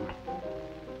 we did, didn't we?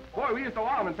 Boy, we used to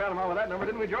wow 'em in Panama with that number,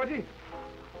 didn't we, Georgie?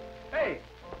 Hey!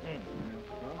 Say,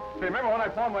 remember when I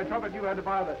pawned my trumpet, you had to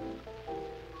buy the...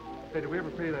 Say, did we ever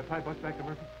pay that $5 back to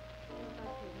Murphy?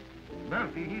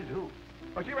 Murphy, he's who?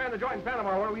 Oh, she ran the joint in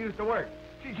Panama where we used to work.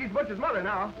 She's Butch's mother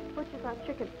now. Butcher's our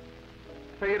chicken.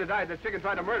 Say, you'd have died. That chicken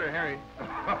tried to murder Harry.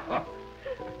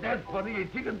 That's funny. A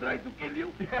chicken tried to kill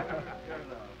you?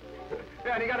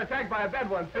 Yeah, and he got attacked by a bed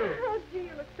once, too. Oh, gee,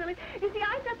 you look silly. You see,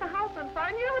 I set the house on fire,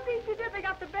 and you know what these two did? They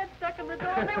got the bed stuck in the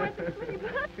door, and they went to sleep.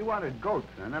 She wanted goats.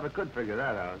 I never could figure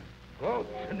that out. Goats?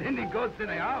 And any goats in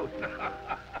a house?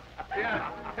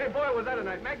 Yeah. Hey, boy, was that a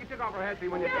night. Maggie took off her hat, see,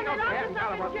 when you Yeah, take and off I your hat was in up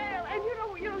Panama. in jail, and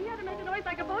you had to make a noise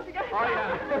like a boat to get Oh,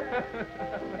 yeah.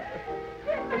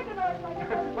 Make a noise like a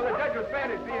boat. Well, the judge was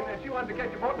Spanish, see, and she wanted to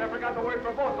catch a boat and I forgot the word for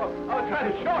a boat, so I was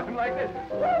trying to show him like this.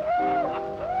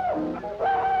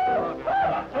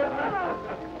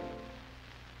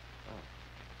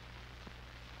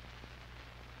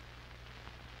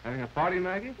 Having a party,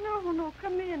 Maggie? No, no,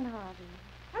 come in, Harvey.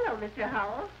 Hello, Mr.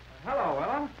 Howell. Hello,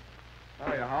 Ella. How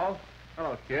are you, Howell?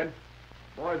 Hello, kid.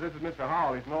 Boys, this is Mr.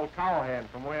 Howell. He's an old cowhand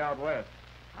from way out west.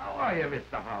 How are you,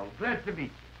 Mr. Howell? Glad to meet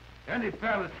you. Any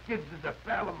pal of Skid's is a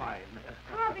pal of mine.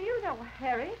 Harvey, you know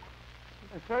Harry.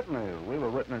 Certainly. We were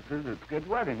witnesses at Skid's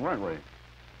wedding, weren't we?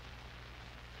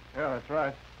 Yeah, that's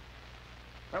right.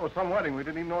 That was some wedding. We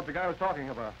didn't even know what the guy was talking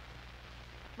about.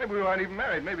 Maybe we weren't even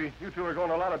married. Maybe you two are going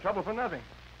to a lot of trouble for nothing.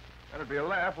 That'd be a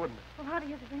laugh, wouldn't it? Well, how do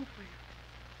you drink for you?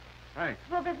 Thanks.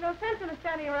 Well, there's no sense in us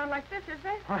standing around like this, is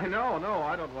there? I know, no.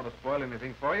 I don't want to spoil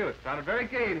anything for you. It sounded very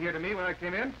gay in here to me when I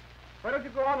came in. Why don't you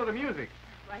go on with the music?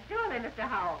 Why, surely, Mr.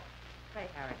 Howell. Say,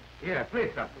 Harry. Yeah,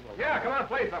 play something. Yeah, come on,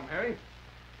 play something, Harry.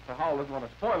 Mr. Howell doesn't want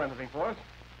to spoil anything for us.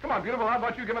 Come on, beautiful. How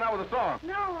about you giving out with a song?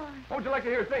 No, What would you like to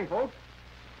hear sing, folks?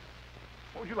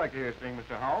 What would you like to hear sing,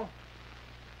 Mr. Howell?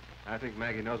 I think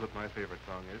Maggie knows what my favorite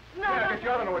song is. No, Yeah, no. I guess you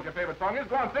ought to know what your favorite song is.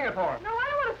 Go on, sing it for her. No, I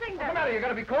don't want to sing What's that. the matter? You got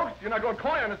to be coaxed? You're not going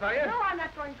coy on us, are you? No, I'm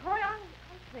not going coy. I'll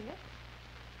sing it.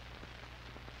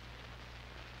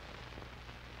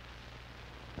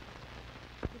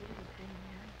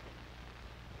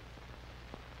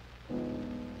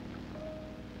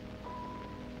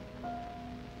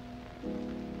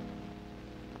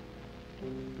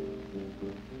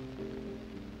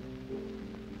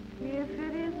 If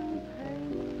it isn't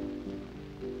pain,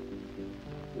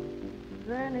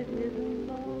 then it isn't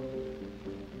love.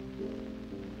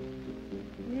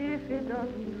 If it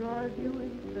doesn't drive you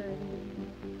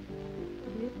insane,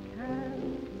 it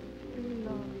can't be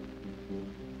love.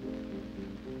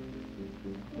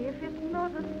 If it's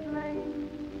not a flame,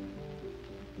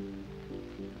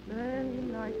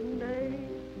 then night and day,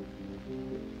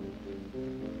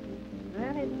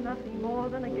 then it's nothing more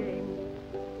than a game.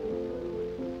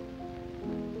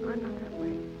 I'm not that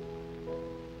way.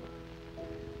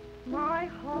 My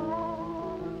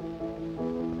heart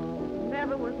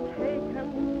never was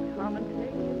taken. Come and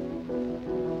take it.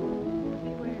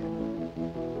 Swear.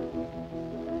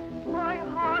 My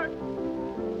heart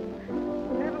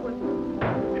never was.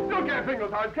 You still can't sing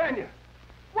those hard, can you?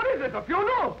 What is this, a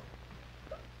funeral?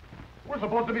 We're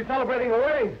supposed to be celebrating a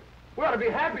wedding. We ought to be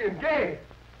happy and gay.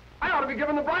 I ought to be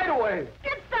giving the bride away.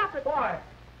 Stop it! Why?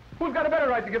 Who's got a better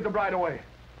right to give the bride away?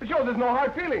 It shows there's no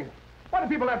hard feelings. Why do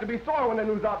people have to be sore when they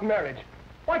lose out in marriage?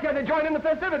 Why can't they join in the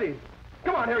festivities?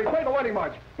 Come on, Harry, play the wedding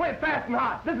march. Play it fast and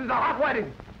hot. This is a hot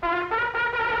wedding.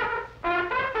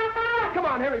 Come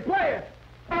on, Harry, play it.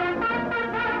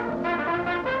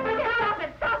 Stop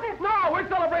it! Stop it! No, we're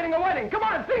celebrating a wedding. Come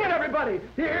on, sing it, everybody.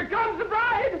 Here comes the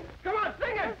bride. Come on,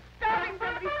 sing it. Darling,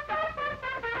 somebody stop.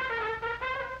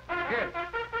 Kid,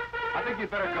 I think you'd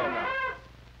better go now.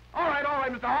 All right,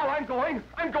 Mr. Hall, I'm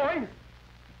going.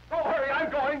 Oh, Harry, I'm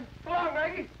going. So long,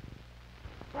 Maggie.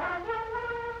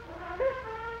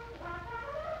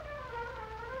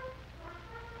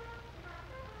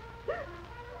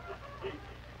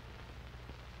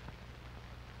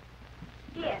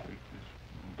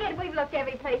 Skid, we've looked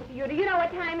every place for you. Do you know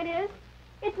what time it is?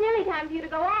 It's nearly time for you to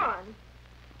go on.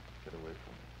 Get away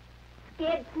from me.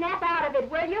 Skid, snap out of it,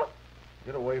 will you?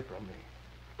 Get away from me.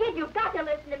 Skid, you've got to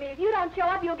listen to me. If you don't show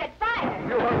up, you'll get fired.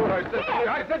 You heard what I said to you.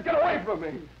 I said get away from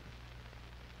me.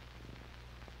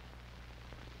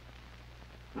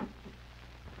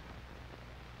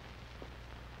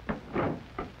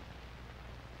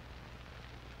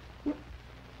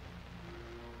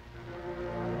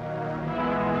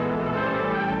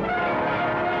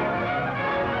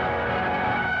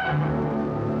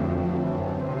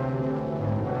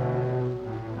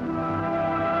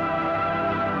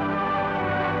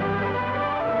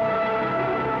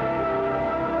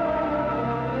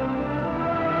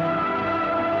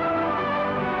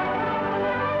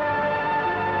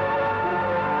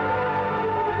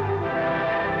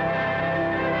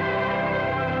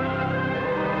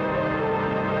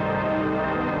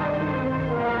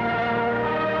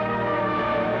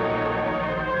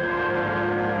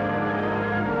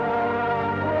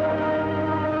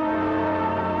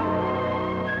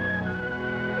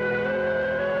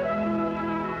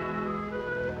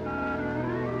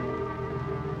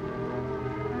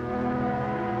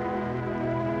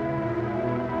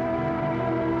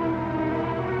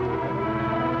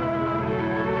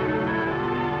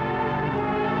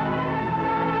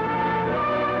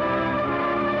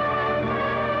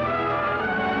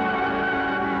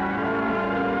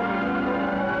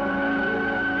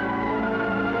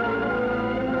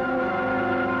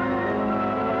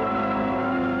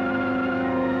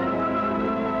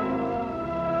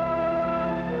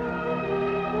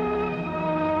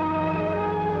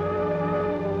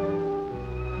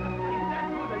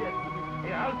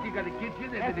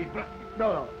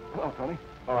 No. Hello, Tony.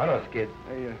 Oh, hello, Skid.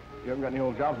 Hey, you haven't got any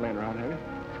old jobs laying around, have you?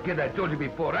 Skid, I told you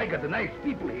before, I got the nice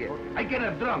people here. I get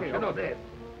a drunk, you know that.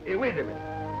 Hey, wait a minute.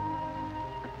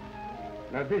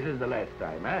 Now, this is the last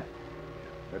time, huh?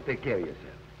 Now, take care of yourself.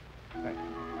 Thanks.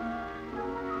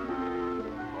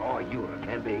 Oh, you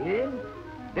remember him?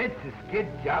 That's Skid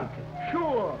Johnson.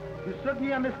 Sure. You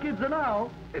certainly are the Skids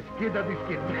now. A skid of the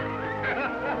skid. Did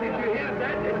you hear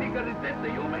that? They think of the sense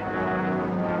of humor.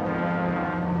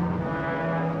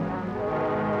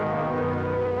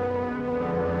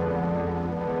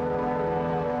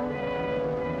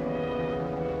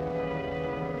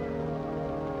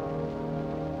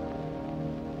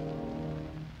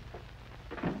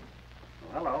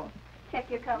 Hello. Check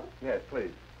your coat. Yes,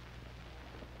 please.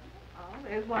 Oh,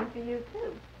 there's one for you,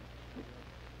 too.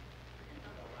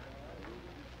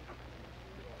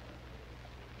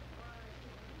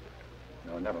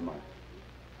 No, never mind.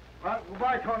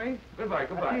 Goodbye, Tony. Goodbye,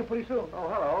 I'll see you pretty soon. Oh,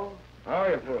 hello. How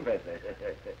are you, Professor?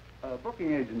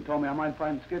 Booking agent told me I might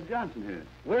find Skid Johnson here.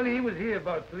 Well, he was here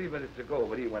about 3 minutes ago,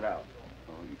 but he went out.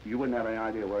 Oh, you wouldn't have any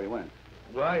idea where he went?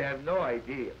 Well, I have no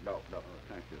idea. No. Oh,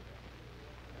 thank you.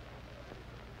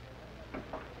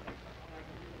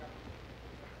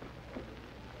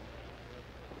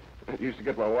 It used to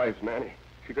get my wife's nanny.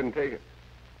 She couldn't take it.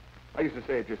 I used to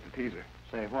say it just to tease her.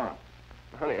 Say what?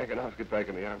 Honey, I can always get back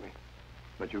in the army.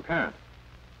 But you can't.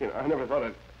 You know, I never thought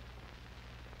I'd...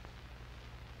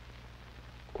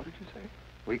 What did you say?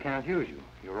 We can't use you.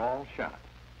 You're all shot.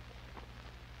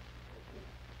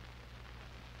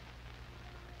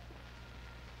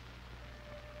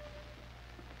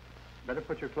 Better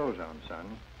put your clothes on,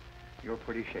 son. You're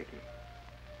pretty shaky.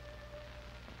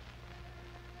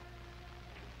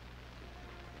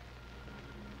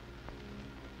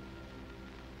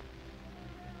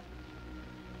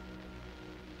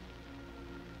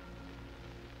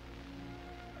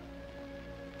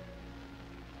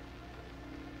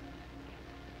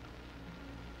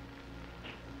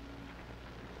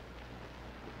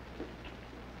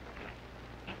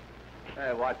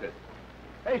 Hey, watch it.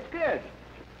 Hey, Skid.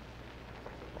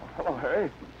 Hello, Harry.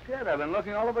 Skid, I've been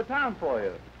looking all over town for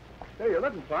you. Hey, you're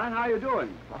looking fine. How you doing?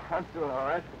 I'm doing all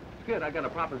right. Skid, I got a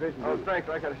proposition. Oh, thanks.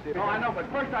 I gotta see it. Oh, I know, but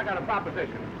first I got a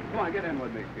proposition. Come on, get in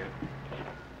with me, Skid.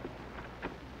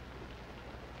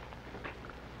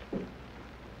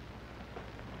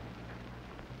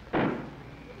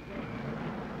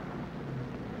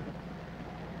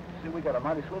 See, we got a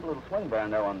mighty sweet little swing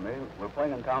band there on me. We're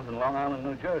playing in towns in Long Island,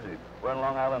 New Jersey. We're in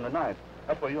Long Island tonight.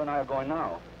 That's where you and I are going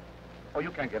now. Oh, you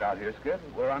can't get out here, Skid.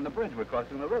 We're on the bridge. We're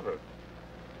crossing the river.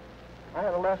 I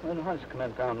had a last-minute hunch to come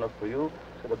in town and look for you.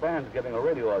 So the band's giving a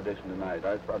radio audition tonight.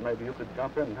 I thought maybe you could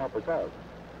jump in and help us out.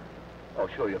 Oh,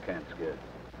 sure you can, Skid.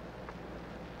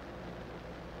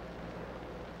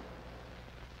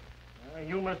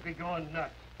 You must be going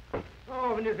nuts.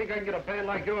 Oh, when do you think I can get a band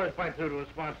like yours fight through to a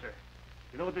sponsor?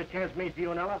 You know what this chance means to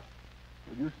you and Ella?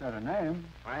 Well, you said a name.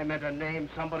 I meant a name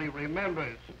somebody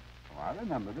remembers. Oh, I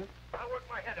remembered it. I work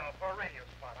my head off for a radio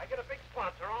spot. I get a big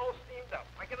sponsor all steamed up.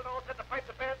 I get it all set to pipe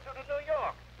the band through to New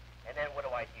York. And then what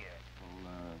do I hear?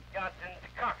 Well, Johnson's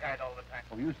cockeyed all the time.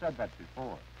 oh, you said that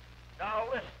before. Now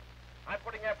listen, I'm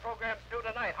putting that program through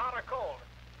tonight, hot or cold.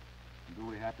 Do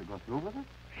we have to go through with it?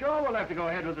 Sure, we'll have to go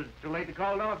ahead with it. It's too late to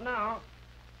call it off now.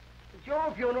 It's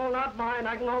your funeral, not mine.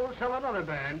 I can always sell another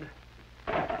band.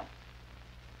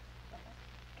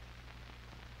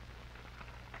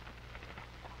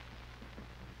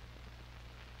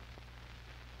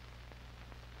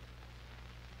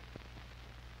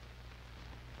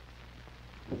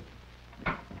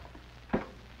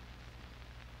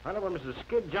 I know where Mrs.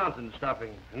 Skid Johnson's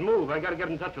stopping. And move, I gotta get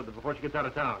in touch with her before she gets out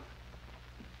of town.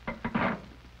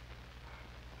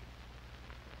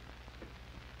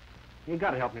 You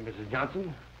gotta help me, Mrs.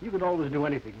 Johnson. You could always do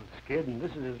anything with Skid, and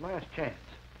this is his last chance.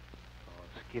 Oh,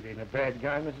 Skid ain't a bad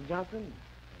guy, Mrs. Johnson.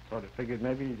 I sort of figured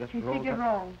maybe he just... You figured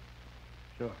wrong.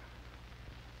 Sure.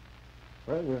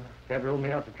 Well, you can't rule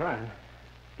me out for trying.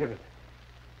 Give it.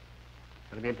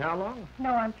 Gonna be in town long?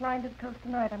 No, I'm flying to the coast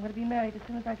tonight. I'm going to be married as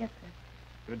soon as I get there.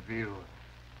 Good for you.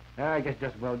 I guess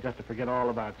just to forget all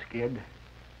about Skid.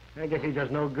 I guess he's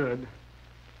just no good.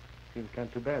 Seems kind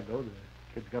of too bad, though. The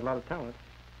kid's got a lot of talent.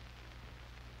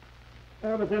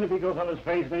 But then if he goes on his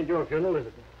face, it ain't your funeral, is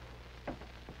it?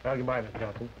 Well, goodbye, Miss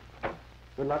Johnson.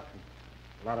 Good luck.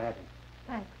 A lot of happiness.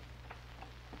 Thanks.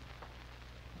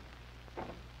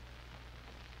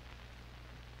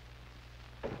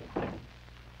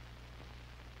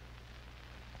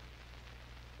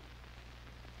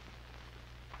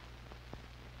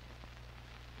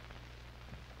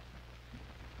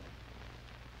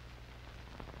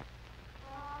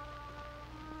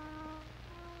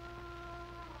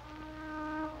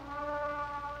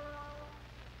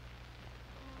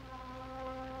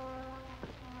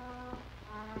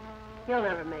 He'll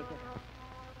never make it.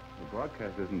 The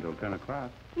broadcast isn't until 10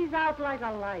 o'clock. He's out like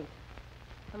a light.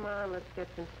 Come on, let's get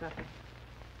some supper.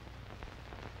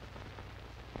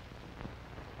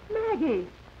 Maggie!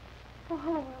 Oh,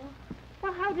 hello, Ella.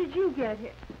 Well, how did you get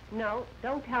here? No,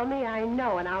 don't tell me. I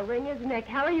know, and I'll wring his neck.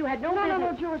 Harry, you had no business.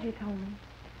 No, Georgie told me.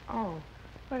 Oh.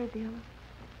 Where is he, Ella?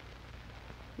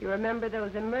 You remember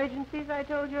those emergencies I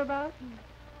told you about?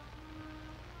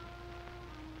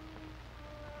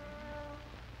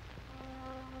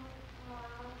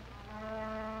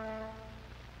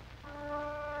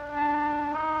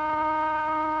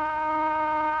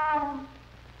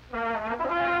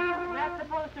 That's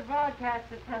supposed to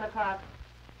broadcast at 10 o'clock.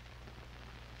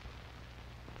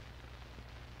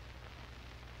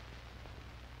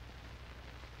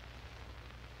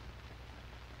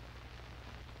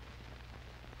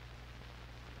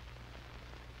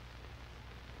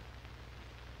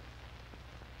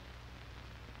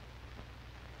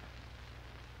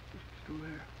 Still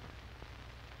there.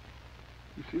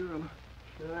 You see her, Ella?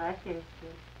 Sure, I see it,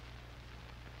 Skid.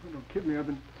 Oh, don't kid me. I've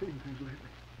been seeing things lately.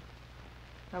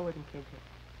 I wouldn't kid you.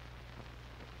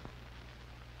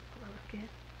 Hello, Skid.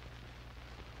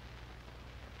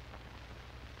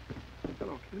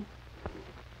 Hello, kid.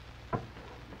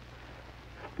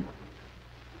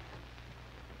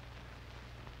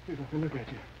 Here, let me look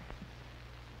at you.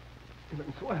 You're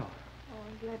looking swell. Oh,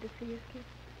 I'm glad to see you, Skid.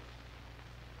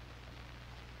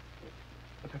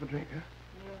 Let's have a drink, huh?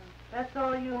 Yeah, that's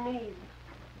all you need.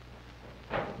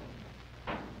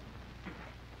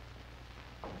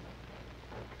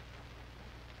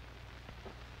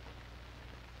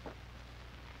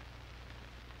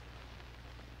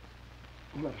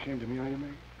 You're not ashamed of me, are you,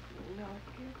 Meg? No,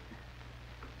 Skid.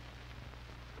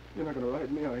 You're not going to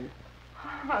ride me, are you?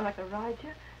 I'd like to ride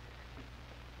you.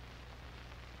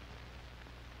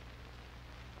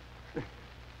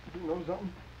 You know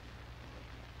something?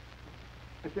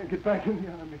 I can't get back in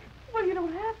the army. Well, you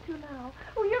don't have to now.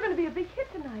 Oh, you're going to be a big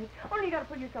hit tonight. Only you got to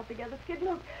put yourself together, Skid.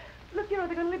 Look, you know,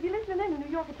 they're going to be listening in New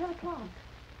York at 10 o'clock.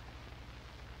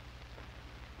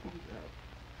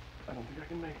 I don't think I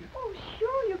can make it. Oh,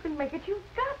 sure you can make it. You've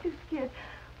got to, Skid.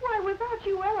 Why, without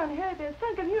you, Ella and Harry, they're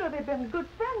thinking, you know, they've been good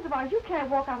friends of ours. You can't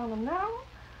walk out on them now.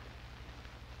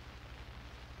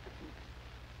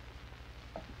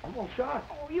 I'm all shot.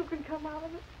 Oh, you can come out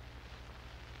of it.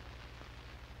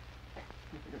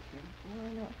 You think I can?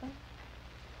 No, nothing.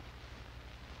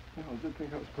 No, I did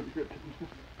think I was pretty good, didn't you?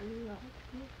 No,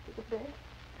 Skid, to the bed.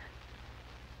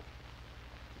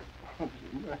 Oh,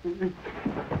 Maggie.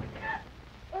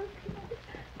 Oh, Skid.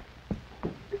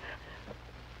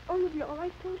 Oh, you'll be all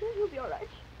right, soldier. You'll be all right. You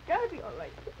gotta be all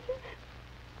right, soldier.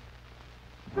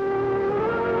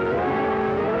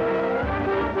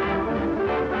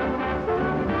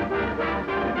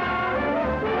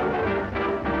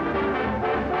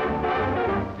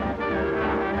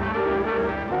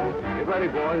 Get ready,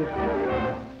 boys.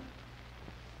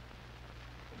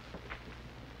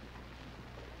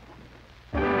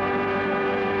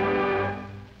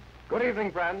 Good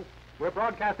evening, friends. We're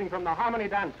broadcasting from the Harmony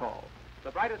Dance Hall,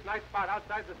 the brightest night spot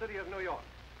outside the city of New York.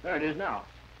 There it is now.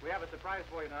 We have a surprise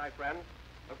for you tonight, friends.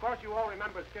 Of course, you all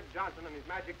remember Skip Johnson and his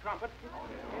magic trumpet.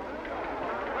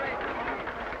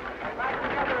 They're back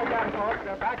together again, folks.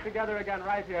 They're back together again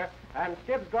right here. And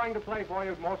Skip's going to play for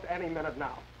you most any minute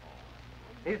now.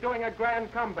 He's doing a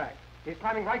grand comeback. He's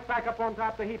climbing right back up on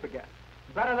top of the heap again.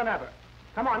 Better than ever.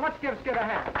 Come on, let's give Skip a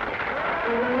hand.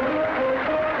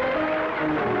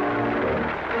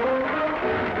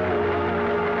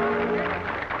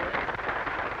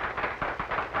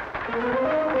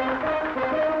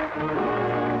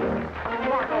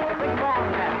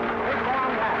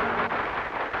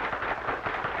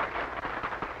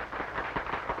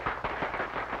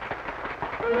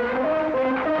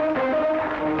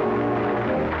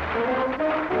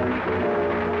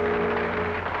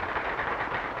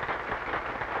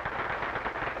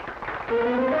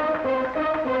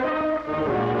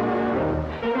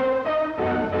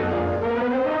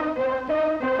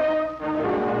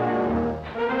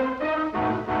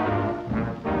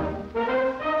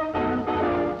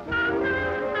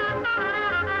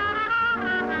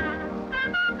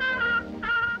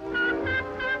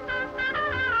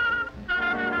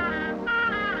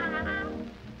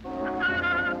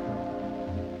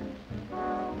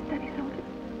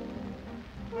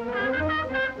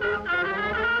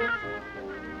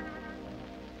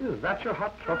 Is that your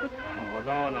hot trumpet?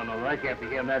 Oh, no. That can't be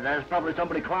him. That's probably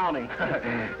somebody clowning.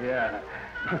 Yeah.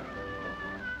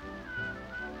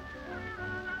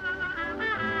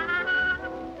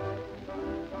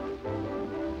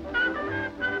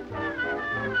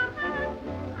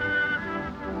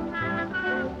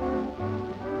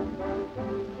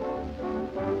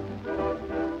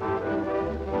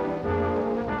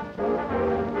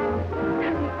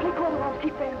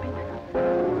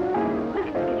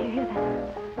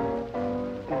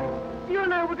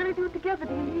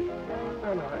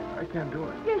 can't do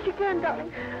it. Yes, you can,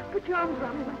 darling. Put your arms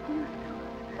around me like you used to.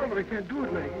 Oh, but I can't do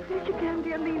it, Maggie. Yes, you can,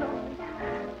 dear. Lean on me.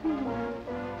 Lean on me.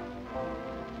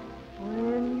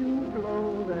 When you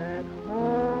blow that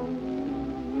horn,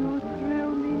 you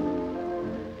thrill me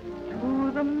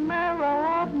to the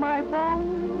marrow of my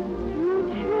bones.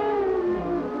 You chill me.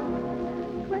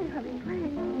 Play, honey, play.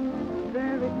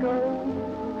 There it goes.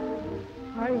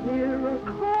 I hear a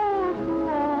call to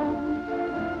arms.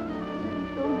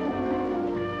 Don't you think?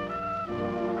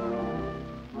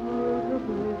 The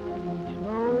bliss each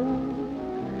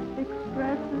note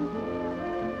expresses,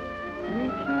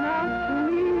 reaching out to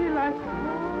me like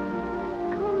soft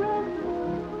caresses.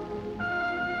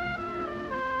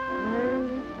 There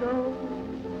it goes.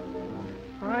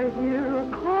 I hear a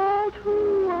call to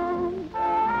arms.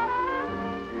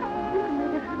 You can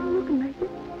make it, honey. You can make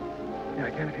it. Yeah,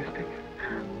 I can if you stick.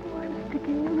 I'm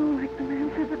sticking, you know, like the man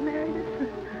says that married us.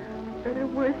 Better,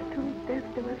 worse till death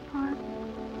do us part.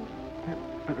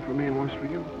 Better for me and worse for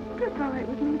you. That's all right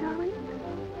with me, darling.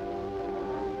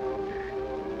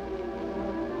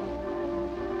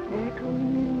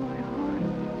 Echoing in my heart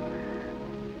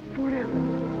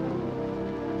forever.